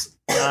McDonald's.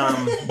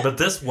 But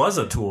this was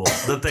a tool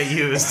that they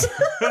used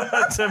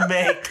to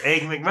make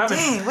Egg McMuffin.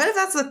 Dang, what if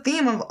that's the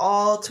theme of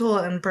all Tool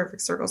and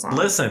Perfect Circle songs?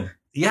 Listen,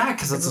 yeah,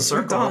 because it's a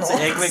circle. It's an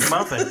Egg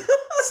McMuffin.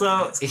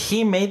 So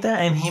he made that,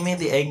 and he made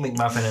the Egg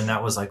McMuffin, and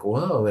that was like,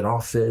 whoa, it all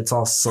fit. It's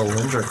all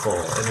cylindrical,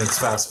 and it's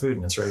fast food,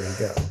 and it's ready to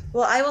go.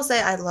 Well, I will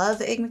say I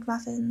love Egg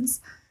McMuffins.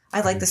 I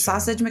like the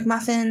sausage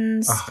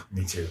McMuffins. Oh,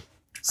 me too.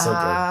 So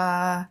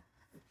good.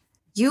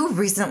 You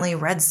recently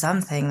read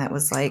something that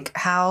was like,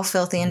 how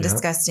filthy and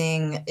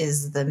disgusting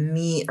is the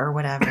meat or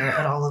whatever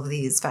at all of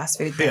these fast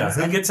food things.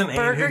 Yeah, who gets an A and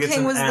who Burger gets King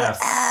an was F?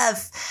 the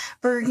F.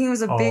 Burger King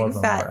was a All big of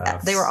them fat were F.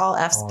 Fs. They were all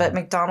Fs, but All.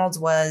 McDonald's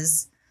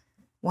was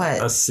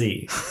what? A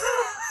C.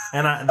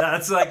 And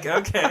that's like,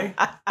 okay.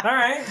 All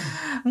right.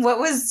 What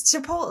was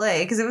Chipotle?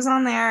 Because it was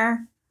on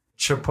there.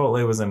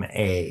 Chipotle was an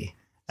A,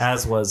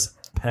 as was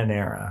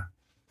Panera.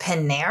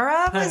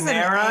 Panera was an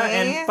Panera A?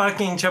 and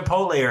fucking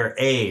Chipotle are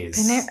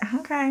A's.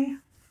 Okay.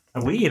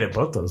 We eat at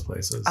both those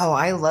places. Oh,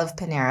 I love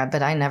Panera,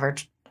 but I never.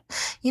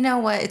 You know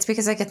what? It's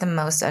because I get the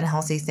most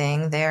unhealthy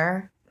thing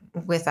there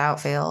without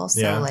fail. So,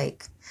 Yeah.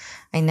 like,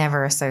 I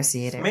never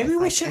associate it. Maybe with,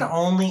 we like, should a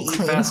only eat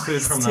clean fast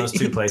food from those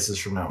two place. places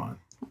from now on.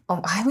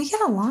 Oh, we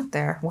get a lot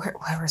there. Where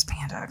was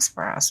Panda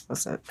Express?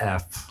 Was it?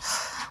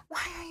 F.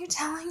 Why are you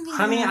telling me?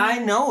 Honey, that? I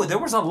know. There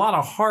was a lot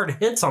of hard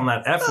hits on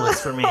that F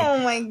list for me. Oh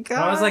my god!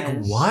 I was like,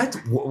 what?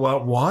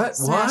 What?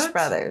 Smash What?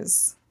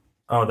 Brothers.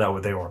 Oh,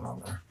 they weren't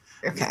on there.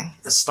 Okay.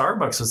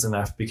 Starbucks was an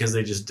F because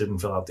they just didn't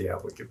fill out the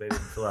application. They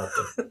didn't fill out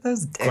the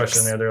Those dicks.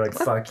 questionnaire. They're like,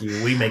 fuck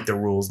you. We make the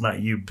rules,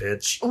 not you,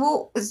 bitch.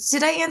 Well,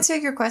 did I answer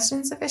your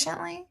question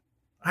sufficiently?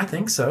 I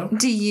think so.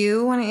 Do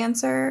you want to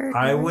answer?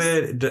 I yours?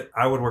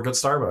 would work at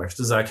Starbucks.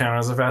 Does that count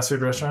as a fast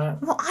food restaurant?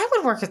 Well, I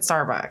would work at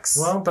Starbucks.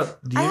 Well, but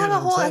you I have a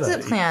didn't whole say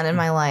exit that. plan in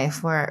my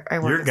life where I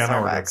work You're at gonna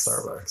Starbucks. work at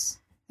Starbucks.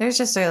 There's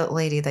just a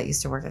lady that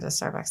used to work at a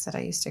Starbucks that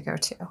I used to go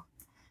to.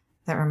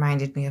 That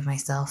reminded me of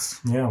myself.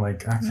 Yeah,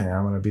 like, okay,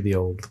 I'm gonna be the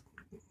old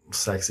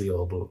sexy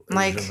old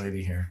like, Asian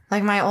lady here.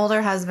 Like my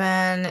older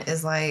husband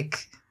is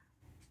like,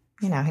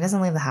 he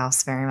doesn't leave the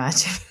house very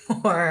much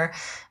anymore.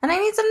 And I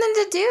need something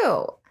to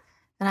do.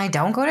 And I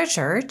don't go to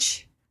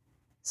church.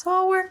 So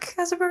I'll work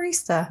as a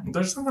barista.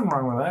 There's nothing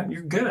wrong with that.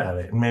 You're good at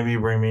it. And maybe you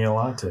bring me a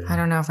latte. I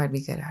don't know if I'd be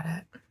good at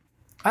it.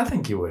 I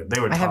think you would. They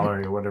would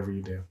tolerate whatever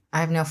you do. I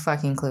have no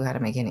fucking clue how to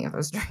make any of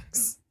those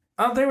drinks.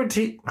 Oh, they would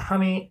teach.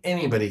 Honey,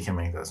 anybody can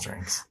make those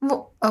drinks.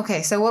 Well,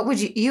 okay, so what would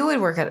you would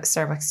work at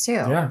Starbucks too?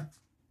 Yeah.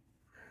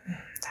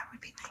 That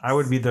would be nice. I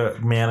would be the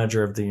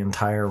manager of the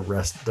entire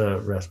rest. Now,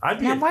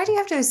 why do you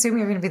have to assume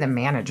you're going to be the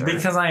manager?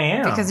 Because I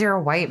am. Because you're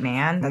a white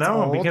man. That's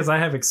no, old? because I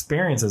have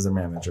experience as a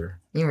manager.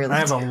 You really I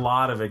have do. a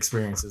lot of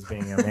experience as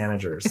being a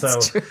manager. So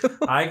True.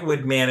 I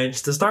would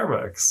manage the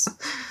Starbucks.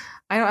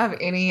 I don't have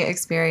any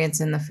experience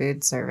in the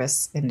food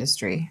service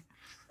industry.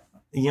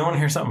 You want to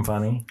hear something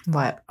funny?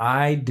 What?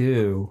 I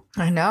do.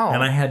 I know.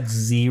 And I had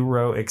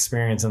zero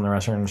experience in the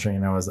restaurant industry,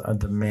 and I was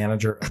the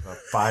manager of a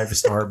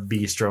 5-star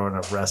bistro in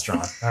a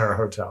restaurant or a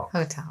hotel.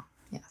 Hotel,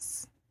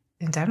 yes.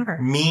 In Denver.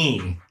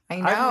 Me. I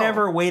know. I've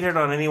never waited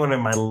on anyone in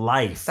my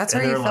life. That's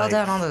where you fell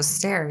down all those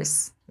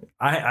stairs.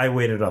 I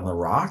waited on The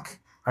Rock.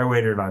 I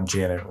waited on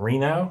Janet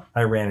Reno.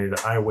 I waited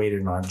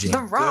on Jane.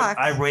 The Rock?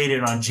 I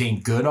waited on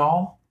Jane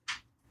Goodall.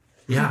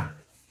 Yeah.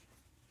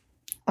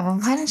 Well,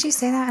 why didn't you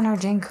say that in our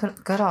Jane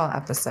Goodall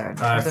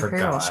episode I of the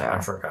Pre-Roll Show? I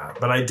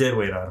forgot. But I did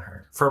wait on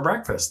her for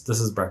breakfast.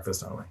 This is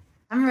breakfast only.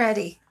 I'm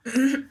ready.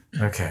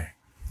 Okay.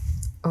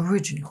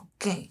 Original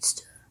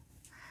gangster.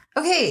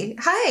 Okay.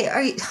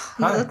 Hi. You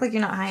look like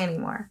you're not high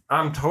anymore.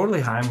 I'm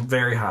totally high. I'm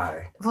very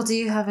high. Well, do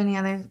you have any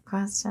other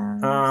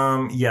questions?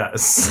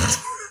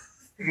 Yes.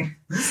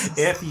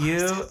 If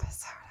you...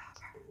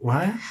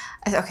 What?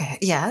 Okay.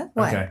 Yeah.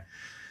 What? Okay.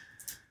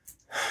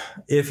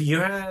 If you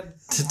had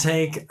to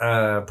take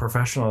a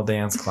professional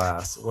dance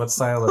class, what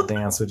style of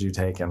dance would you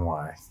take and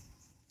why?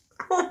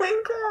 Oh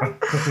my God.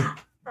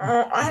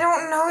 I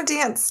don't know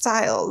dance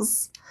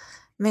styles.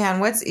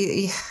 Man, what's... Do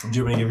you want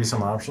me to give you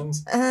some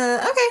options?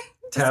 Okay.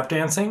 Tap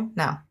dancing?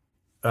 No.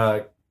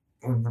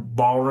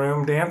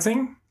 Ballroom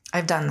dancing?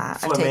 I've done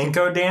that.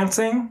 Flamenco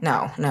dancing?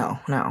 No.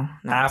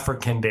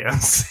 African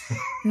dancing?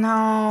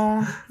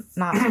 No.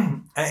 Not...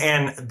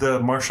 And the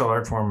martial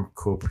art form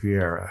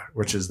capoeira,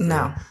 which is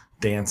the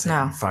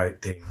dancing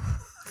fighting.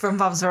 From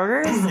Bob's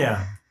Burgers?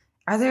 Yeah.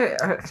 Are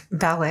there...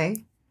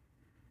 ballet?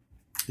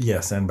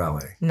 Yes, and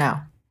ballet. No.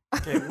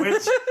 Okay,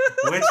 which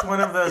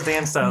one of those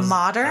dance styles?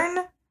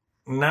 Modern?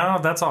 No,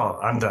 that's all.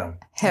 I'm done.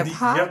 Hip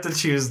hop? You have to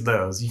choose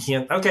those. You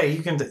can't... Okay,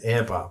 you can do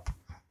hip hop.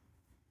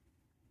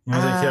 You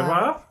want to take hip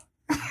hop?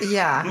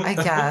 Yeah, I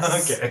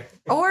guess. Okay.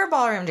 Or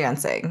ballroom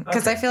dancing,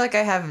 because I feel like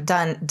I have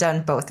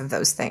done both of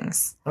those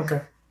things.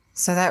 Okay.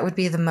 So that would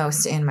be the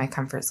most in my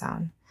comfort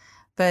zone.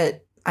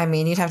 But I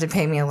mean, you'd have to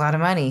pay me a lot of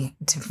money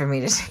for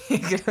me to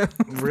take a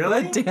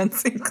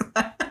dancing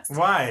class.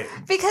 Why?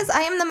 Because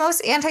I am the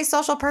most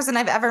antisocial person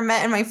I've ever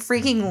met in my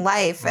freaking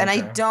life, and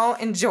I don't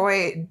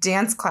enjoy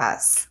dance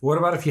class. What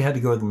about if you had to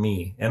go with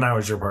me and I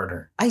was your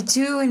partner? I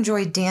do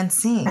enjoy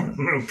dancing.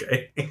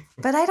 Okay.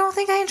 But I don't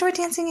think I enjoy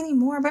dancing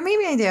anymore, but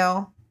maybe I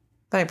do.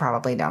 But I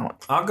probably don't.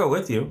 I'll go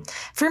with you.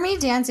 For me,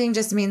 dancing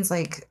just means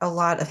like a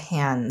lot of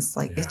hands.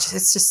 Like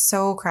it's just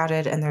so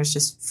crowded and there's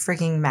just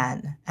freaking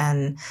men.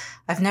 And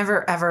I've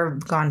never ever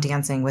gone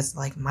dancing with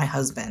like my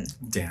husband.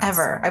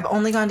 Ever. I've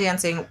only gone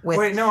dancing with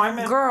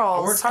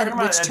girls, we're talking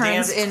about which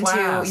turns into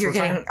class. You're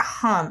getting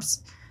humped.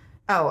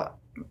 Oh,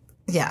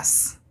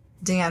 yes.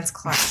 Dance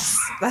class.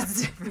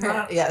 That's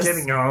different. Yes.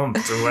 Getting home.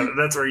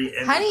 That's where you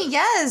end. Honey,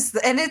 yes.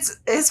 And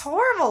it's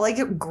horrible. Like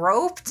it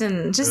groped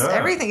and just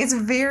everything. It's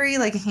very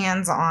like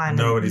hands-on.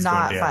 Nobody's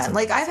not fun.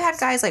 Like I've had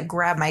guys like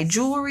grab my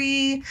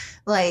jewelry,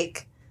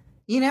 like,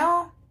 you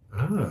know?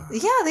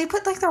 Yeah, they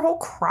put like their whole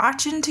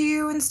crotch into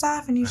you and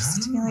stuff, and you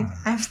just be like,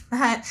 I'm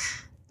not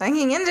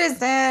fucking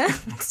interested.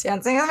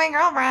 Dancing with my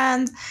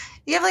girlfriend.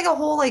 You have like a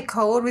whole like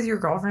code with your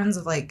girlfriends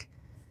of like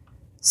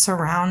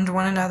surround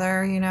one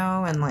another, you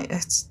know, and like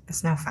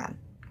it's no fun.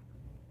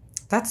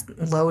 That's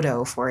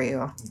Lodo for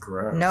you.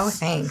 Gross. No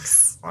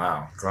thanks.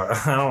 Wow.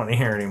 I don't want to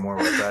hear any more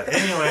with that.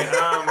 Anyway,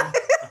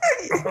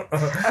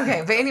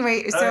 okay, but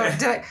anyway, so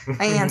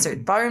I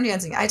answered ballroom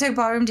dancing. I took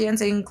ballroom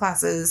dancing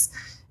classes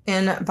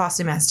in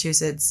Boston,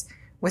 Massachusetts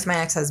with my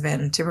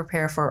ex-husband to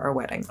prepare for our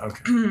wedding.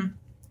 Okay.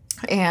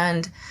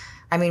 And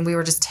I mean, we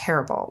were just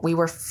terrible. We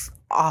were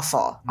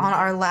awful. Mm-hmm. On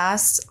our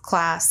last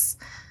class,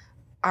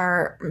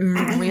 our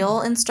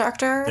real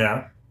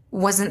instructor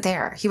wasn't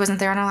there. He wasn't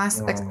there on our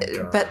last.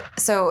 But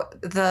so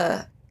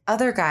the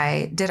other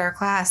guy did our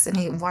class and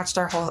he watched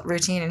our whole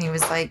routine and he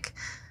was like,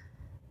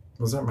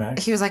 was that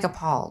Max? He was like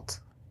appalled.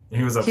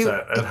 He was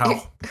upset at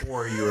how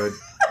poor you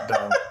had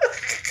done.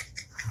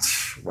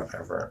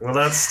 Whatever. Well,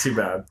 that's too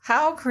bad.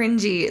 How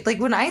cringy. Like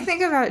when I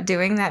think about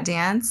doing that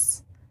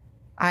dance,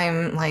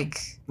 I'm like,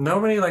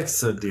 nobody likes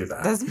to do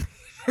that. That's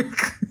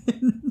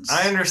cringe.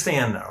 I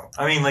understand though.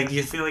 I mean, like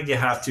you feel like you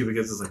have to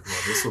because it's like,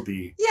 well, this will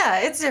be.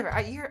 Yeah, it's different.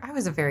 I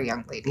was a very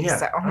young lady. Yeah,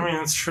 so. I mean,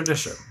 it's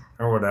tradition.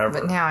 or whatever.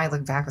 But now I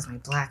look back with my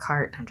black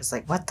heart and I'm just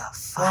like, what the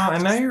fuck? Well,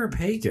 and now you're a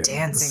pagan.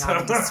 Dancing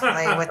on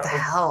display. What the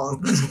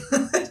hell?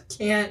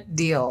 Can't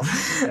deal.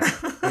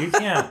 You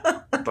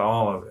can't.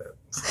 All of it.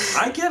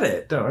 I get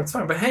it. No, it's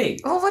fine. But hey.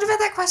 Well, what about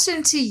that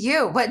question to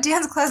you? What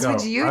dance class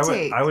would you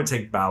take? I would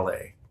take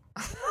ballet.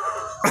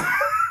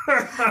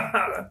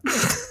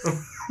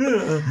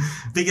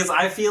 Because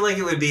I feel like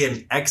it would be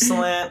an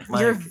excellent.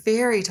 You're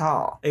very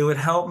tall. It would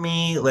help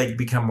me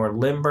become more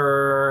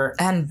limber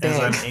and big as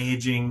I'm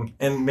aging,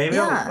 and maybe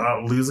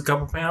I'll lose a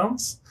couple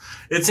pounds.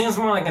 It seems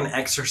more like an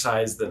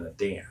exercise than a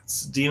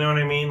dance. Do you know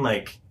what I mean?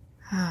 Like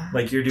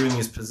you're doing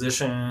these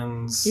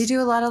positions. You do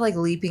a lot of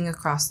leaping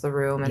across the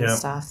room and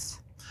stuff.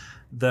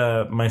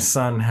 My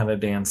son had a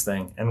dance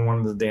thing, and one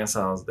of the dance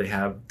styles they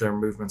have, their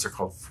movements are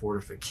called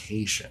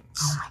fortifications.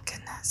 Oh my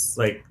goodness!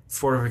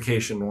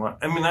 Fortification one.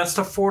 I mean, that's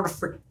to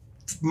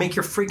make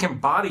your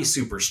freaking body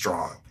super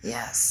strong.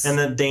 Yes. And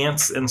the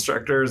dance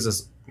instructor is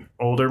this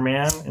older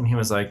man, and he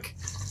was like,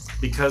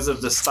 because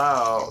of the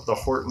style, the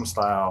Horton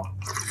style,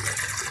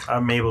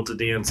 I'm able to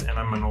dance, and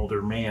I'm an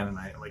older man, and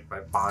my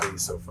body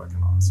is so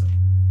fucking awesome.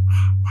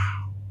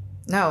 Wow.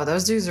 No,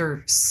 those dudes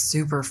are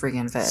super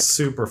freaking fit.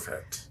 Super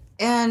fit.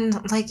 And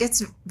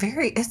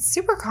it's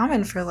super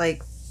common for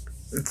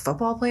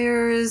football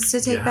players to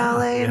take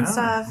ballet and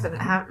stuff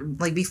and have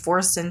be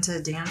forced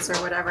into dance or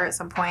whatever at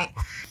some point.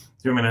 Do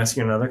you want me to ask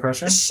you another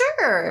question?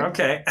 Sure.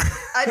 Okay.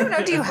 I don't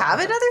know. Do you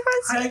have another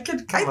question?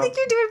 I think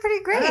you're doing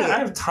pretty great. I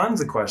have tons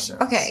of questions.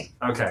 Okay.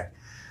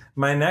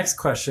 My next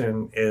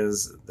question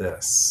is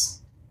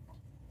this.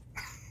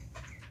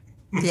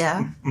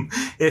 Yeah.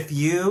 If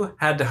you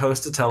had to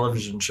host a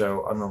television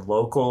show on the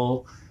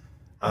local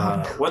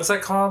what's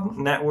that called?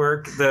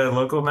 Network, the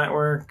local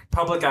network,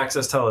 public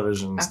access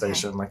television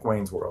station, like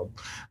Wayne's World.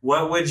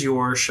 What would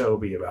your show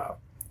be about?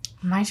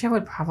 My show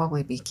would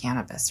probably be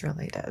cannabis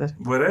related.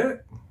 Would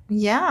it?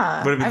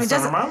 Yeah. Would it be the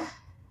Stoner Mom?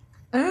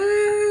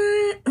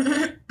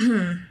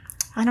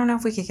 I don't know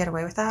if we could get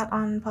away with that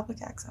on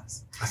public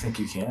access. I think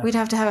you can. We'd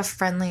have to have a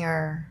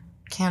friendlier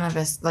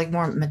cannabis,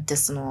 more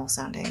medicinal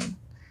sounding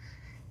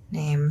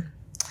name.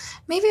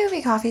 Maybe it would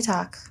be Coffee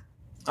Talk.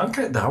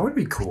 Okay, that would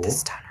be cool. With the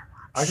Stoner Mom.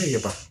 I could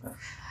get behind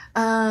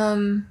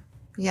that.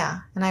 Yeah,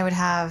 and I would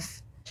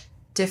have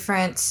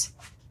different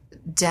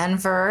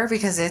Denver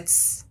because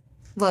it's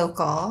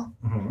local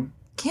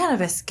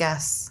cannabis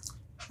guests.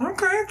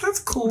 Okay,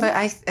 that's cool. But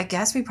I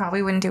guess we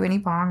probably wouldn't do any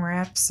bong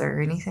rips or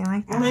anything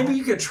like that. Well, maybe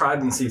you could try it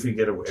and see if you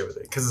get away with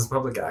it because it's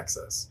public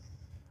access.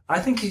 I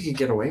think you could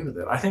get away with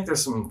it. I think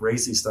there's some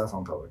racy stuff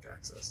on public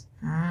access.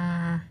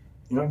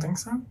 You don't think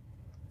so?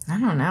 I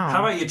don't know.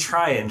 How about you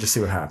try it and just see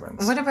what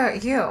happens? What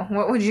about you?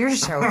 What would your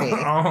show be?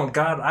 Oh,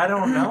 God, I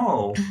don't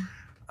know.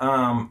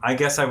 I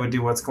guess I would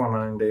do What's Going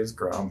On in Dave's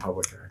Grow on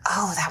public access.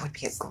 Oh, that would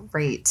be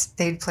great.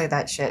 They'd play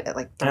that shit at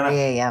 3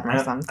 a.m.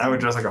 or something. I would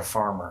dress like a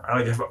farmer. I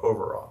would have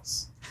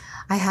overalls.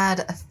 I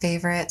had a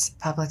favorite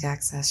public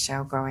access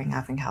show growing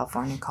up in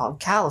California called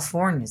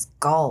California's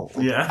Gold.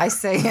 Yeah. I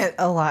say it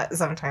a lot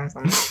sometimes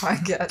on the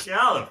podcast.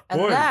 California.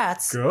 And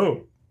that's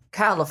go.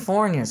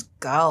 California's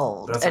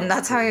Gold.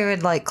 That's how you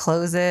would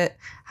close it.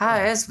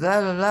 Hi, it's blah,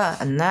 blah, blah.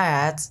 And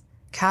that's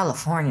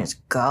California's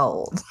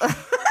Gold.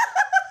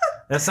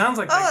 That sounds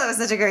like... that was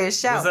such a great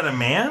show. Was that a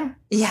man?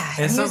 Yeah.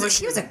 He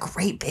was a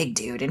great big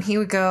dude. And he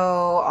would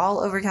go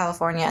all over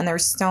California. And there were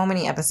so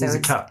many episodes.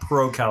 He's a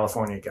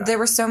pro-California guy. There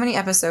were so many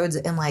episodes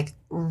in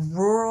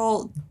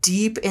rural,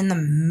 deep in the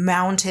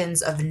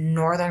mountains of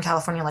Northern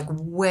California,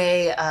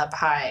 way up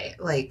high.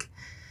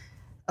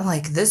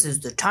 This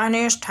is the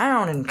tiniest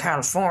town in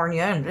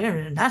California,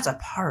 and that's a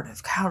part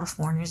of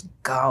California's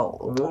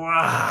gold.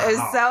 Wow. It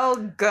was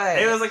so good.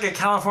 It was like a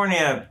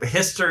California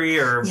history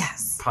or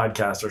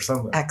podcast or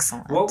something.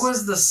 Excellent. What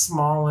was the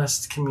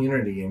smallest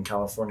community in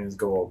California's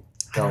gold?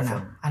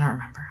 California. I don't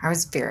remember. I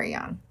was very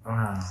young.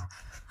 Wow.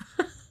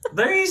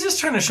 There he's just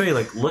trying to show you,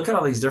 look at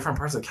all these different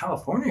parts of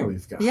California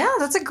we've got. Yeah,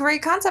 that's a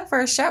great concept for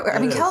a show.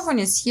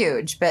 California's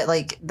huge, but,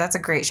 that's a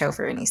great show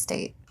for any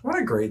state. What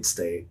a great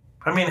state.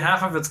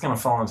 Half of it's going to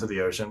fall into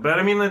the ocean. But,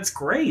 it's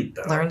great,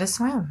 though. Learn to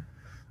swim.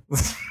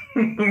 That's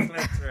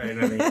right,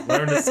 honey.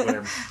 Learn to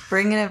swim.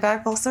 Bringing it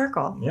back full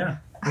circle. Yeah.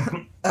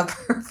 A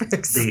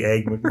perfect... The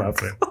Egg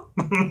McMuffin.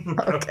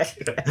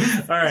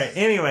 Okay. All right.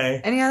 Anyway.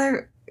 Any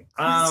other...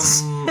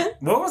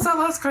 what was that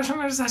last question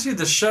I just asked you?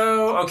 The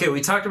show? Okay,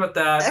 we talked about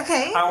that.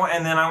 Okay.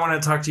 And then I want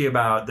to talk to you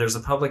about, there's a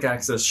public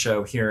access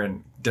show here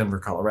in Denver,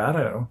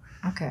 Colorado.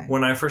 Okay.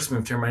 When I first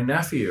moved here, my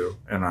nephew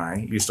and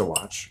I used to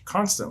watch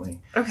constantly.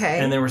 Okay.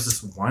 And there was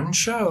this one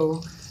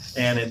show,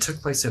 and it took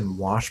place in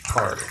Wash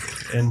Park,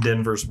 in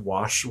Denver's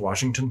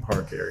Washington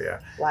Park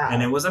area. Wow.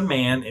 And it was a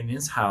man in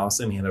his house,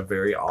 and he had a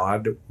very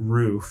odd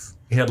roof.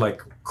 He had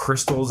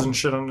crystals and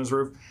shit on his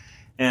roof.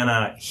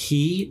 And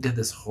he did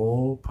this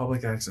whole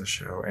public access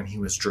show, and he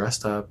was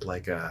dressed up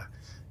like a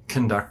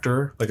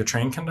conductor, like a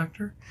train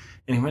conductor.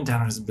 And he went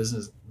down in his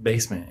business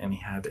basement, and he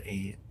had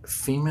a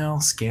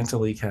female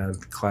scantily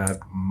clad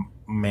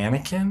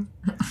mannequin.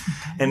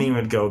 And he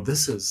would go,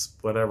 this is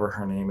whatever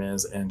her name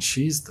is, and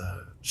she's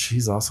the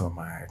she's also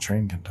my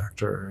train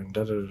conductor and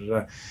da da da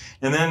da.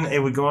 And then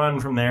it would go on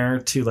from there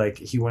to like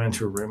he went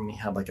into a room and he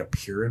had like a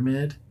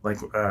pyramid, like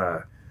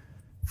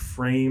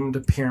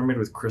framed pyramid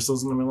with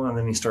crystals in the middle, and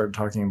then he started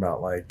talking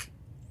about like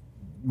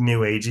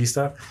new agey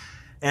stuff.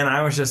 And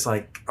I was just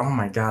like, oh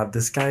my God,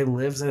 this guy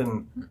lives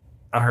in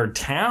our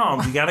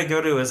town. We got to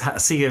go to his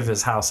see if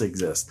his house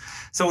exists.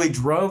 So we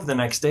drove the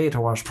next day to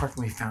Wash Park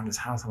and we found his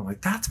house. And I'm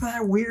like, that's where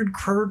that weird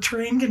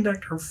train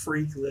conductor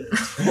freak lives.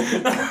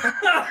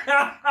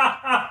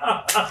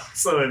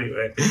 So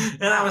anyway,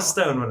 and I was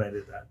stoned when I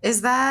did that.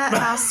 Is that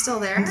house still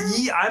there?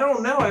 Yeah, I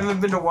don't know. I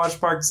haven't been to Wash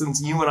Park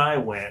since you and I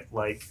went.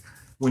 Like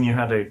when you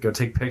had to go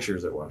take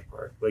pictures at Wash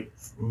Park, like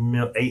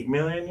 8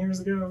 million years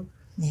ago.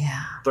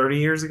 Yeah. 30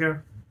 years ago.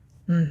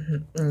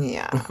 Mm-hmm.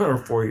 Yeah. Or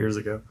 4 years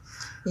ago.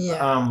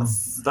 Yeah.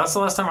 That's the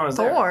last time I was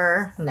there.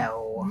 4?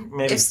 No.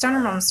 Maybe. If Stoner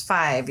Mom's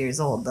 5 years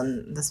old,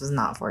 then this was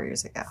not 4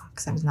 years ago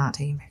because I was not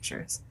taking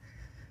pictures.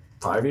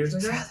 5 years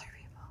ago? For other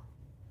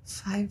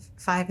people.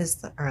 5 is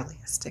the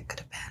earliest it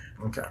could have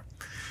been. Okay.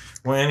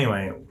 Well,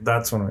 anyway,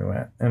 that's when we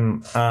went.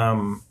 And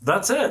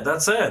that's it.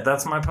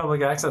 That's my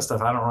public access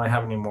stuff. I don't really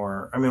have any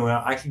more. I mean,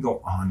 I could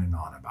go on and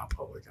on about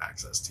public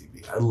access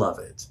TV. I love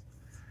it.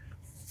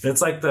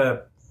 It's like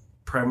the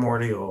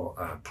primordial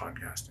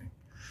podcasting.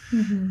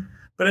 Mm-hmm.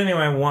 But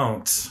anyway, I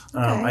won't.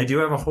 Okay. I do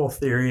have a whole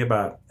theory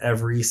about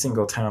every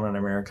single town in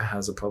America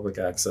has a public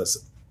access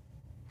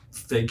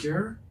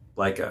figure,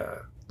 like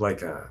a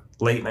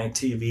late night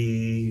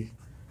TV,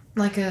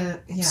 like a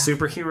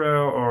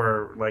superhero,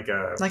 or like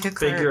a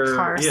figure,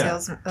 car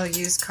salesman,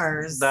 used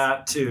cars,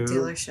 that too,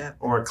 dealership,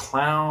 or a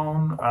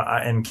clown.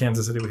 In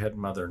Kansas City, we had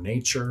Mother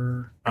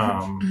Nature. I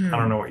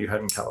don't know what you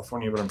had in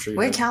California, but I'm sure you.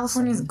 Wait,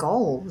 California's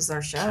Gold was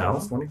their show.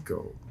 California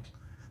Gold.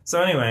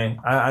 So anyway,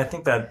 I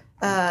think that.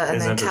 And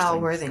then Cal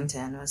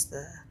Worthington was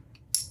the.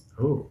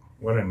 Ooh,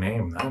 what a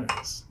name that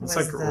is! It's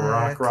like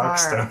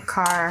Rockstar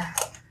car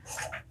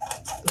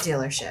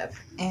dealership.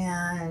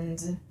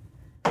 And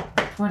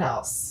what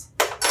else?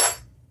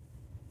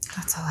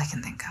 That's all I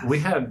can think of. We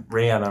had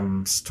Ray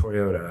Adams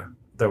Toyota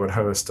that would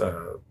host.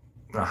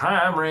 Hi,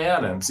 I'm Ray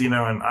Adams. And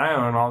I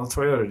own all the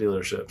Toyota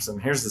dealerships.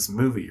 And here's this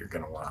movie you're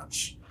gonna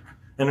watch.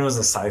 And it was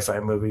a sci-fi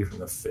movie from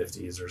the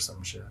 50s or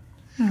some shit.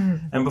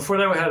 And before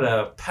that, we had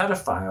a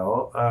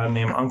pedophile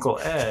named Uncle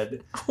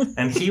Ed,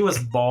 and he was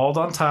bald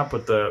on top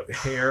with the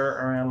hair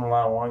around a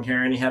lot of long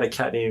hair, and he had a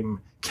cat named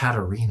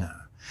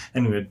Katerina,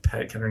 and we would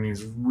pet Katerina. He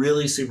was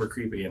really super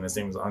creepy, and his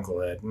name was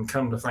Uncle Ed. And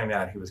come to find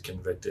out, he was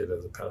convicted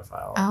as a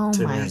pedophile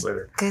 10 years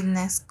later.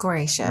 Goodness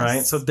gracious!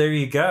 Right, so there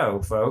you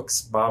go,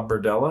 folks. Bob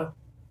Berdella,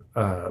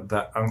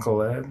 that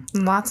Uncle Ed.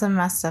 Lots of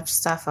messed up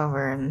stuff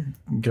over in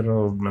good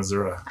old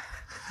Missouri.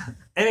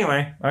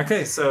 Anyway,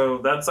 okay, so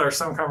that's our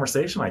some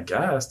conversation, I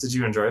guess. Did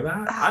you enjoy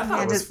that? I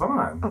thought it was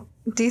fun.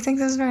 Do you think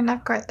this was very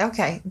enough?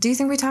 Okay. Do you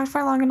think we talked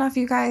for long enough,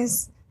 you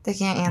guys? They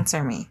can't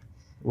answer me.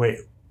 Wait.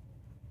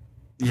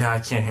 Yeah, I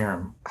can't hear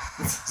them.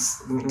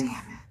 Damn it.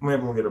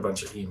 Maybe we'll get a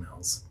bunch of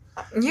emails.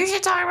 You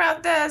should talk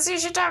about this. You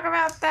should talk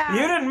about that.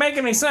 You didn't make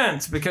any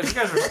sense because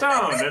you guys were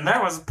stoned, and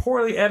that was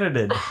poorly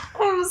edited.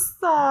 I'm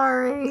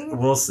sorry.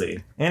 We'll see.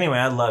 Anyway,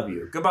 I love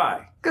you.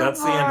 Goodbye.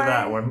 That's the end of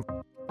that one.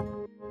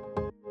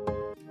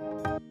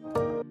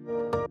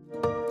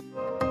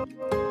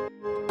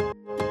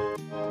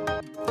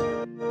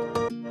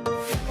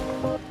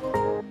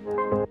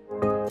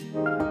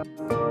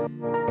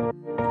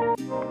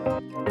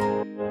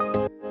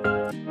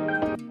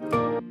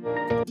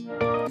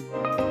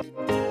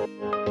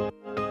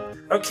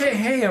 Okay,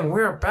 hey, and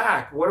we're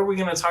back. What are we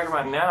going to talk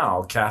about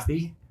now,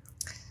 Kathy?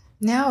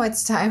 Now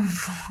it's time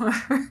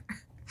for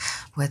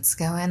What's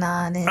Going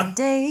On in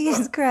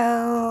Dave's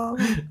Grove.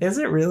 Is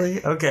it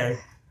really? Okay.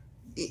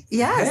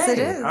 Yes, hey, it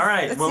is. All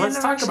right, well, let's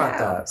talk about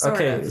that.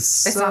 Okay,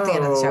 so... It's not the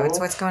end of the show. It's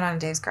What's Going On in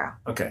Dave's Grove.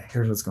 Okay,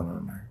 here's what's going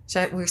on there.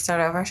 Should we start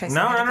over? Should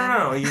I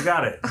No. You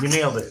got it. You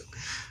nailed it.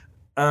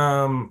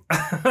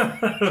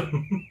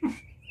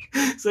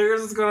 So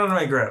here's what's going on in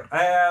my grove.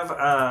 I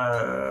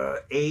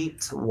have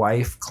 8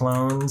 wife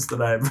clones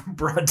that I've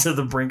brought to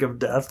the brink of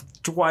death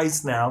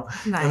twice now.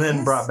 Nice. And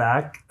then brought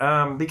back.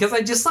 Because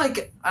I just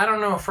I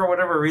don't know, for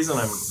whatever reason,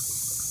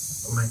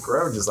 my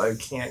grove I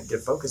can't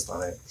get focused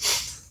on it.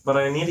 But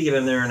I need to get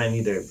in there and I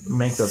need to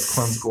make those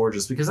clones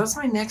gorgeous because that's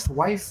my next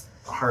wife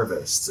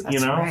harvest,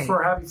 right.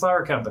 For Happy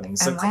Flower Company.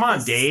 So come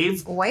on,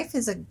 Dave. Wife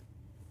is a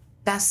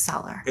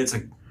bestseller. It's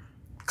a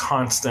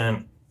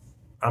constant...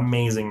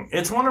 amazing.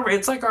 It's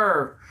like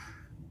our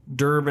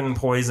Durban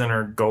poison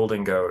or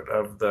golden goat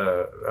of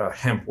the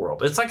hemp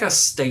world. It's like a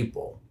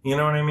staple. You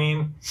know what I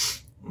mean?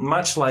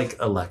 Much like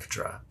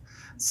Electra.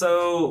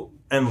 So,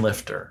 and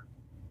Lifter.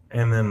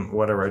 And then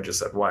whatever I just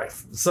said,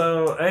 wife.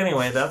 So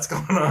anyway, that's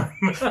going on.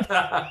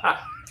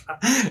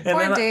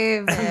 Poor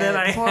Dave.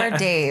 Poor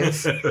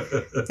Dave.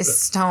 Is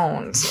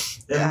stoned.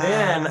 And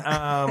then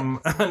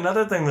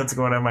another thing that's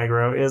going on in my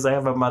grow is I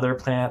have a mother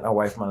plant, a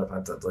wife mother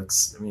plant that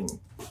looks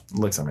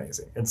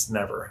amazing. It's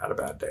never had a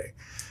bad day.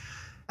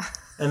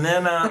 And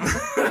then,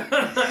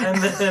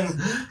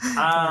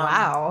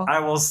 wow. I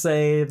will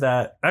say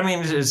that,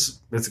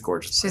 it's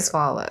gorgeous. She's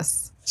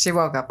flawless. She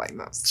woke up like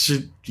this.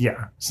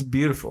 It's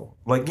beautiful.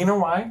 Like, you know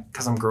why?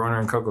 Because I'm growing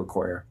her in coco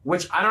coir,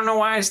 which I don't know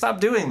why I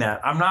stopped doing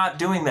that. I'm not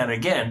doing that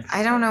again.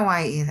 I don't know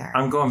why either.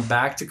 I'm going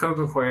back to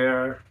coco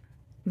coir.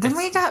 Then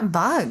we got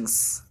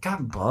bugs.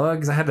 Got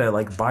bugs. I had to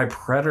like buy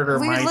predator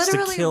mites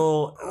to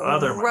kill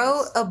other mites.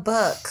 Wrote a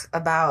book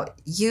about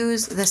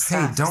use this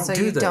stuff so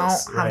you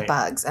don't have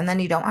bugs, and then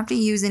you don't have to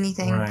use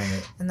anything.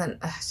 Right. And then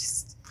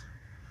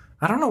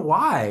I don't know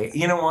why.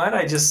 You know what?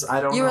 I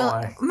don't know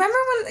why. Remember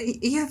when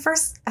you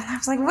first? And I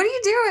was like, "What are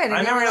you doing?" And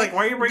I know. You're like,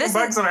 "Why are you bringing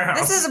bugs in our house?"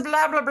 This is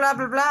blah blah blah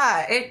blah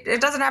blah.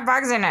 It doesn't have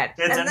bugs in it.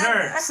 It's a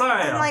nerd soil.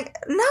 I'm like,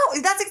 no,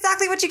 that's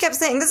exactly what you kept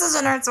saying. This is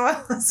a nerd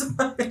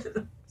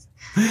soil.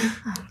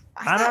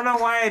 I don't know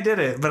why I did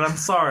it, but I'm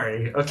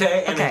sorry.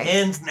 Okay, and it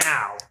ends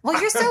now. Well,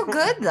 you're so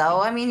good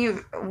though. I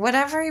mean,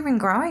 whatever you've been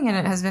growing in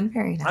it has been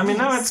very nice. I mean,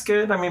 no, it's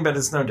good. I mean, but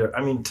it's no different.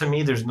 I mean, to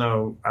me, there's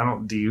no. I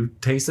don't. Do you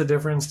taste a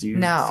difference? Do you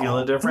feel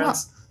a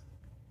difference?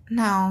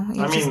 No.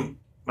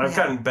 I've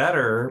gotten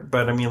better,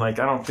 but I mean, like,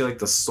 I don't feel like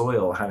the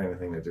soil had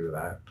anything to do with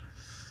that.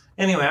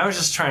 Anyway, I was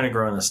just trying to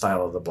grow in the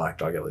style of the Black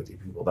Dog LED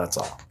people. That's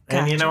all.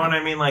 Gotcha. And you know what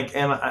I mean? Like,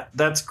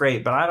 that's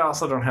great, but I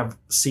also don't have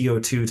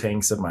CO2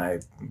 tanks in my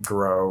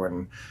grow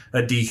and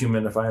a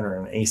dehumidifier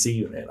or an AC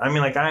unit. I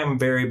mean, like, I am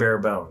very bare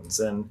bones,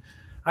 and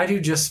I do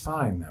just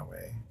fine that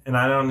way. And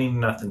I don't need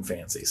nothing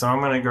fancy. So I'm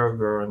going to go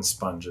grow in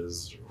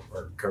sponges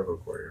or coco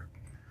coir.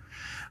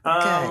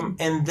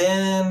 And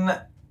then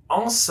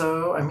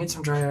also, I made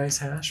some dry ice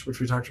hash, which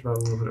we talked about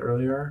a little bit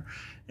earlier.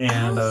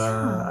 And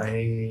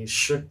I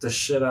shook the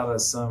shit out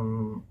of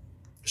some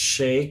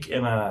shake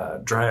in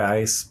a dry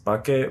ice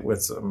bucket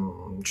with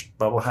some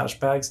bubble hash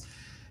bags.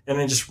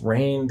 And it just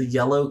rained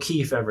yellow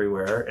keef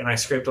everywhere. And I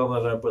scraped all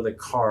that up with a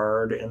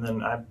card. And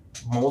then I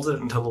molded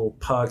it into little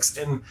pucks.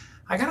 And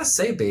I gotta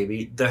say,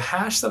 baby, the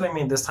hash that I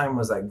made this time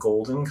was that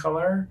golden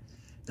color.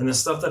 And the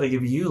stuff that I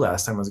gave you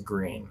last time was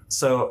green.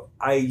 So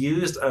I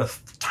used a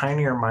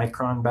tinier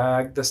micron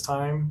bag this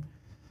time.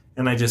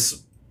 And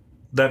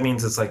that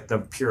means it's like the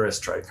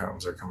purest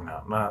trichomes are coming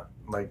out, not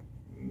like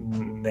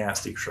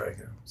nasty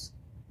trichomes.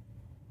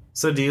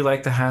 So do you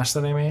like the hash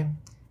that I made?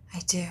 I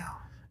do.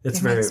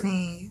 It makes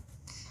me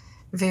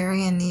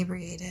very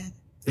inebriated.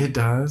 It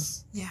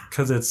does? Yeah.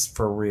 Because it's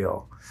for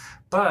real.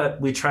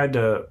 But we tried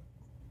to,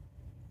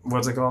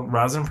 what's it called?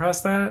 Rosin press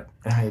that?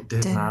 And it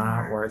didn't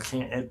not work.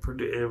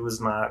 It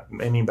was not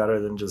any better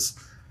than just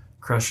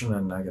crushing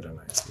a nugget of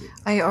night sweet.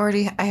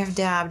 I have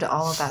dabbed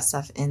all of that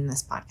stuff in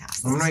this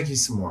podcast. I'm going to make you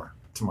some more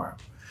tomorrow.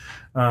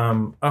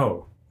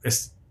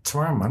 Is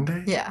tomorrow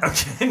Monday? Yeah.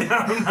 Okay, no,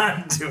 I'm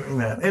not doing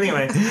that.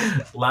 Anyway,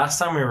 last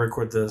time we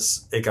recorded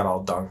this, it got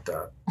all dunked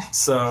up.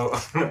 So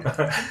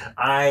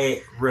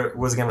I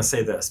was going to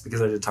say this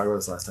because I did talk about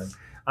this last time.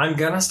 I'm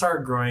going to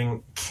start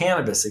growing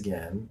cannabis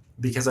again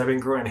because I've been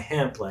growing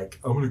hemp. Like,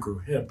 I'm going to grow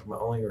hemp. I'm going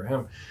to only grow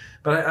hemp.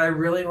 But I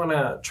really want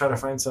to try to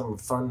find some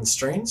fun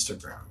strains to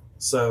grow.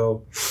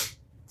 So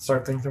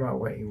start thinking about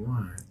what you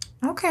want.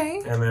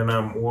 Okay. And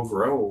then we'll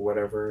grow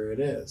whatever it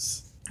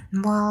is.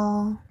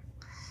 Well,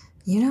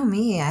 you know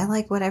me. I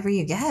like whatever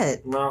you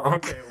get. Well,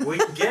 okay. We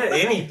can get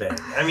anything.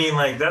 I mean,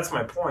 like, that's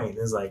my point.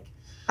 Is like,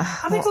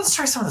 I think let's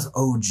try some of those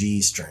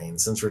OG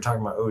strains since we're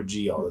talking about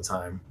OG all the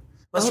time.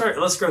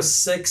 Let's grow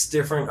 6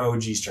 different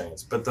OG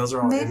strains, but those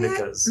are all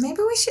indicas.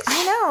 Maybe we should.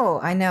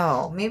 I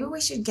know. Maybe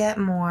we should get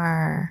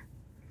more.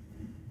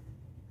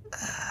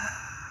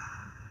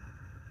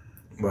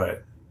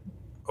 What?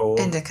 Old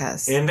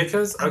indicas.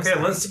 Indicas?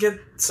 Okay, let's get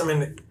some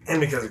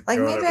indicas. Like,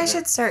 maybe I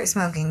should start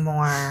smoking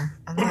more.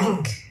 And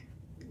like,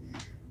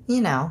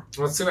 you know.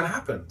 Let's see what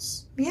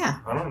happens. Yeah.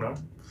 I don't know.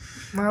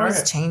 We're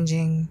always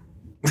changing.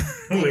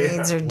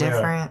 Needs are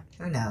different.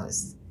 Who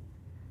knows?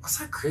 What's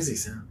that crazy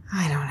sound?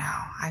 I don't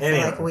know. I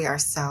feel like we are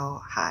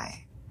so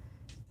high.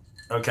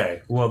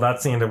 Okay. Well,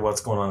 that's the end of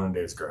what's going on in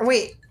Dave's Grow.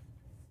 Wait.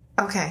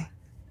 Okay.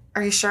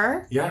 Are you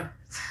sure? Yeah.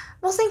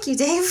 Well, thank you,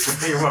 Dave.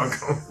 You're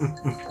welcome.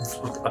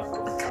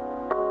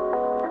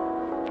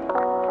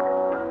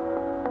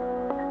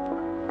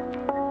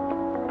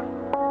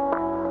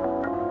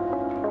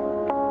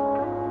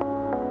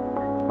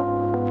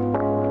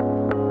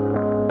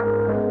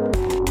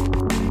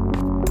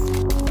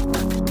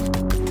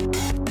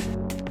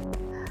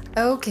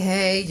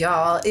 Okay,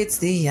 y'all, it's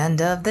the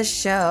end of the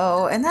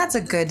show, and that's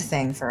a good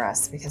thing for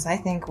us because I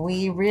think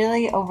we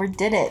really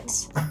overdid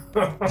it.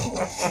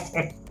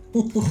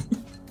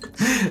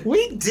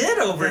 We did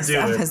overdo this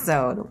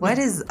episode. What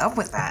is up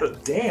with that?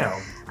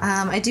 Damn.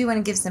 I do want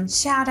to give some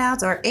shout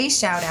outs, or a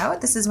shout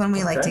out. This is when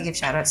we like to give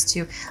shout outs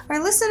to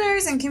our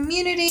listeners and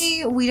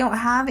community. We don't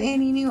have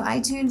any new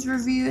iTunes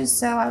reviews,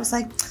 so I was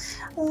like,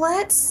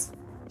 let's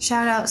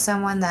shout out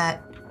someone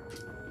that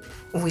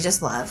we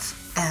just love.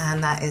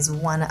 And that is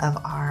one of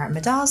our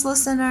Madals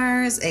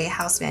listeners, a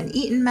House Van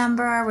Eaton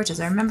member, which is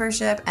our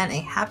membership, and a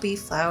Happy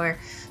Flower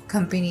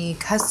Company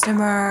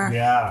customer.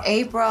 Yeah.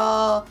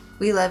 April,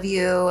 we love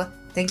you.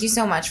 Thank you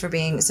so much for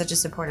being such a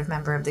supportive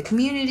member of the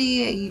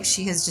community.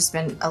 She has just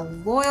been a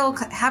loyal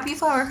Happy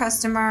Flower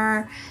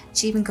customer.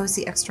 She even goes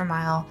the extra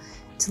mile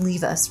to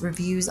leave us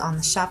reviews on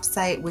the shop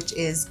site, which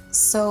is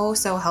so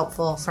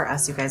helpful for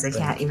us, you guys. I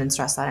can't even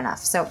stress that enough.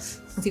 So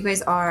if you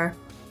guys are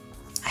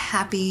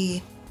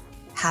happy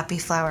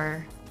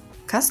flower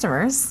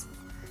customers,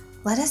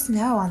 let us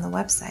know on the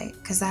website,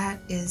 because that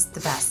is the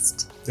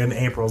best. And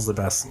April's the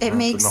best. It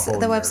makes the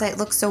website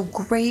look so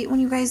great when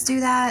you guys do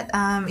that.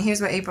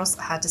 Here's what April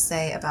had to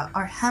say about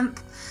our hemp.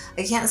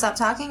 I can't stop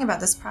talking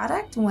about this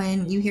product.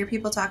 When you hear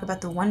people talk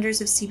about the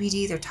wonders of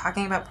CBD, they're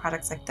talking about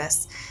products like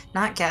this,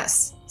 not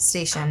gas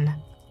station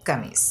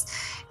gummies.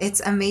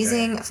 It's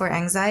amazing for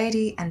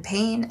anxiety and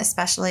pain,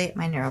 especially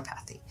my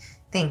neuropathy.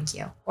 Thank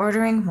you.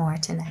 Ordering more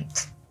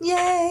tonight.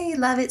 Yay!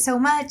 Love it so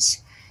much.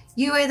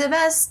 You are the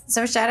best.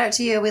 So shout out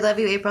to you. We love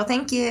you, April.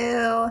 Thank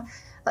you.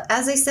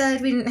 As I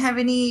said, we didn't have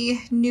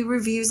any new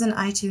reviews on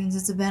iTunes.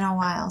 It's been a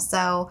while.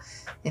 So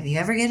if you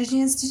ever get a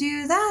chance to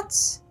do that,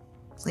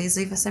 please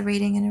leave us a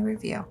rating and a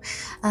review.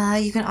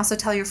 You can also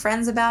tell your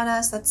friends about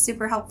us. That's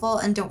super helpful.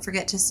 And don't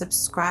forget to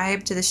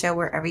subscribe to the show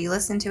wherever you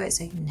listen to it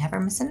so you never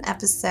miss an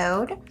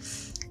episode.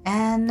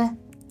 And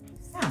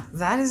yeah,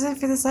 that is it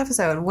for this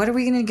episode. What are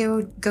we going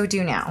to go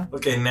do now?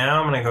 Okay,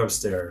 now I'm going to go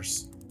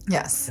upstairs.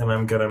 Yes. And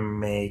I'm going to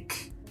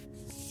make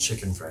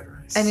chicken fried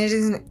rice. And it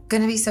is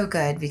going to be so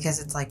good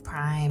because it's like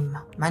prime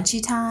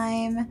munchy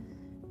time.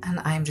 And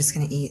I'm just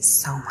going to eat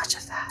so much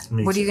of that.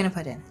 What are you going to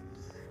put in?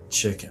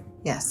 Chicken.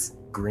 Yes.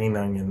 Green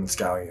onion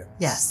scallions.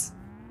 Yes.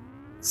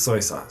 Soy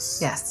sauce.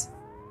 Yes.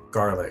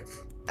 Garlic.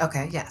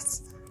 Okay,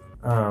 yes.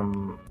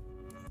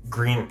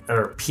 Green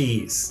or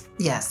peas.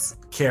 Yes.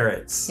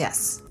 Carrots.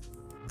 Yes.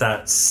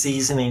 That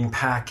seasoning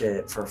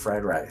packet for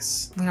fried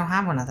rice. We don't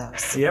have one of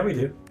those. Yeah, we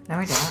do. No,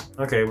 we don't.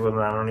 Okay, well then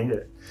I don't need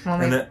it.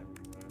 Well, and then,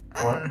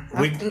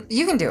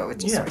 you can do it with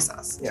just soy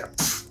sauce. Yeah.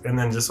 And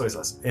then just soy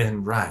sauce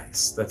and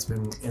rice that's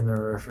been in the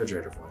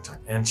refrigerator for a long time,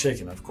 and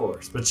chicken, of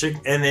course, but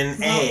chicken, and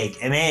then egg.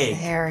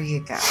 There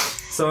you go.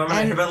 So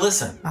but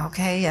listen.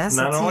 Okay, yes.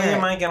 Not only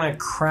am I gonna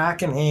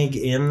crack an egg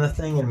in the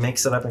thing and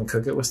mix it up and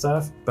cook it with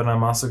stuff, but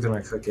I'm also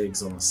gonna cook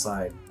eggs on the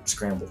side,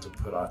 scrambled to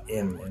put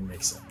in and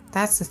mix it.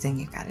 That's the thing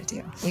you gotta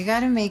do. You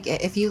gotta make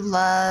it. If you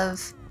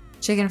love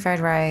chicken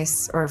fried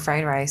rice or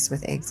fried rice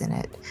with eggs in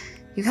it,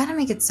 you gotta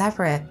make it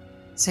separate.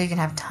 So you can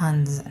have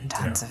tons and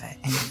tons of it.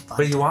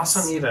 But you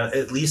also need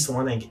at least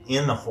one egg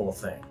in the whole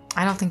thing.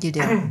 I don't think you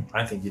do.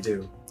 I think you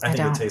do. I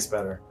think it tastes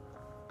better.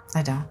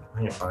 I don't. I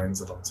think it binds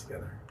it all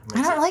together.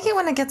 I don't like it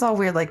when it gets all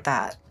weird like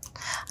that.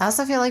 I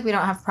also feel like we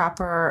don't have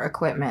proper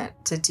equipment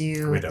to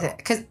do.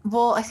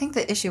 I think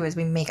the issue is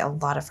we make a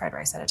lot of fried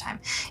rice at a time.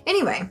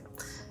 Anyway,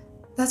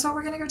 that's what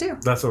we're going to go do.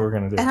 That's what we're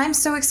going to do. And I'm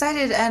so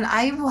excited, and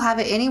I will have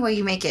it any way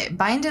you make it.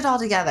 Bind it all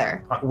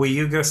together. Will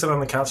you go sit on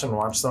the couch and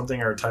watch something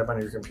or type on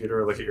your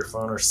computer or look at your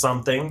phone or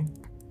something?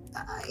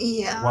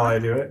 Yeah. While I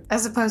do it?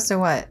 As opposed to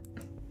what?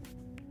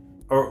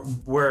 Or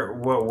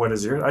what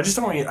is yours? I just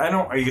don't want you,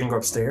 are you going to go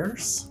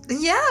upstairs?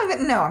 Yeah,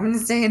 but no, I'm going to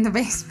stay in the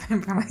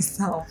basement by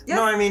myself. Yes.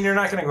 No, I mean, you're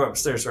not going to go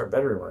upstairs to our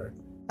bedroom, right?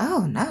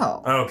 Oh,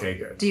 no. Okay,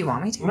 good. Do you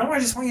want me to? No, I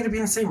just want you to be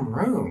in the same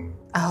room.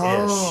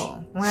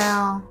 Oh,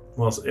 well,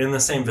 in the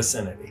same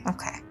vicinity.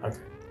 Okay.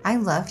 I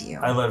love you.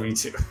 I love you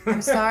too.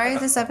 I'm sorry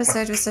this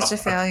episode was such a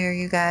failure,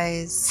 you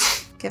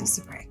guys. Give us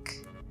a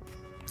break.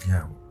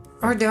 Yeah.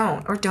 Or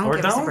don't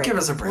give us a break. Give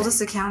us a break. Hold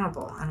us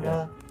accountable, and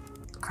we'll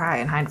cry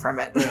and hide from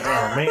it.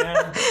 Oh, man.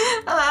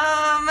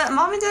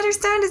 Mom and Dad Are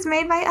Stoned is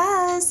made by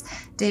us,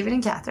 David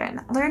and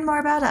Catherine. Learn more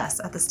about us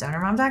at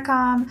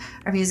thestonermom.com.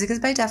 Our music is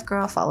by Deaf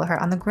Girl. Follow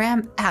her on the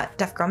gram at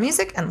Deaf Girl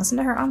Music and listen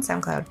to her on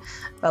SoundCloud.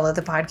 Follow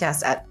the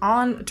podcast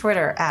on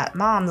Twitter at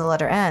Mom, the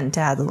letter N,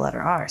 Dad, the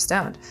letter R,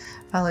 Stoned.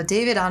 Follow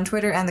David on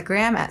Twitter and the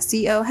gram at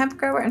CO Hemp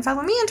Grower, and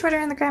follow me on Twitter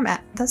and the gram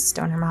at The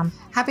Stoner Mom.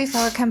 Happy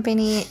Flower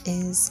Company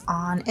is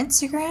on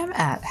Instagram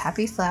at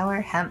Happy Flower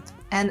Hemp.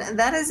 And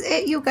that is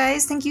it, you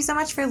guys. Thank you so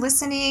much for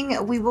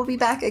listening. We will be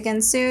back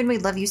again soon. We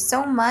love you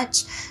so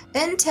much.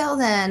 Until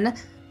then,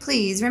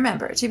 please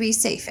remember to be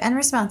safe and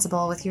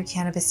responsible with your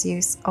cannabis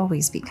use.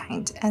 Always be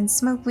kind and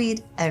smoke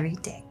weed every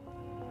day.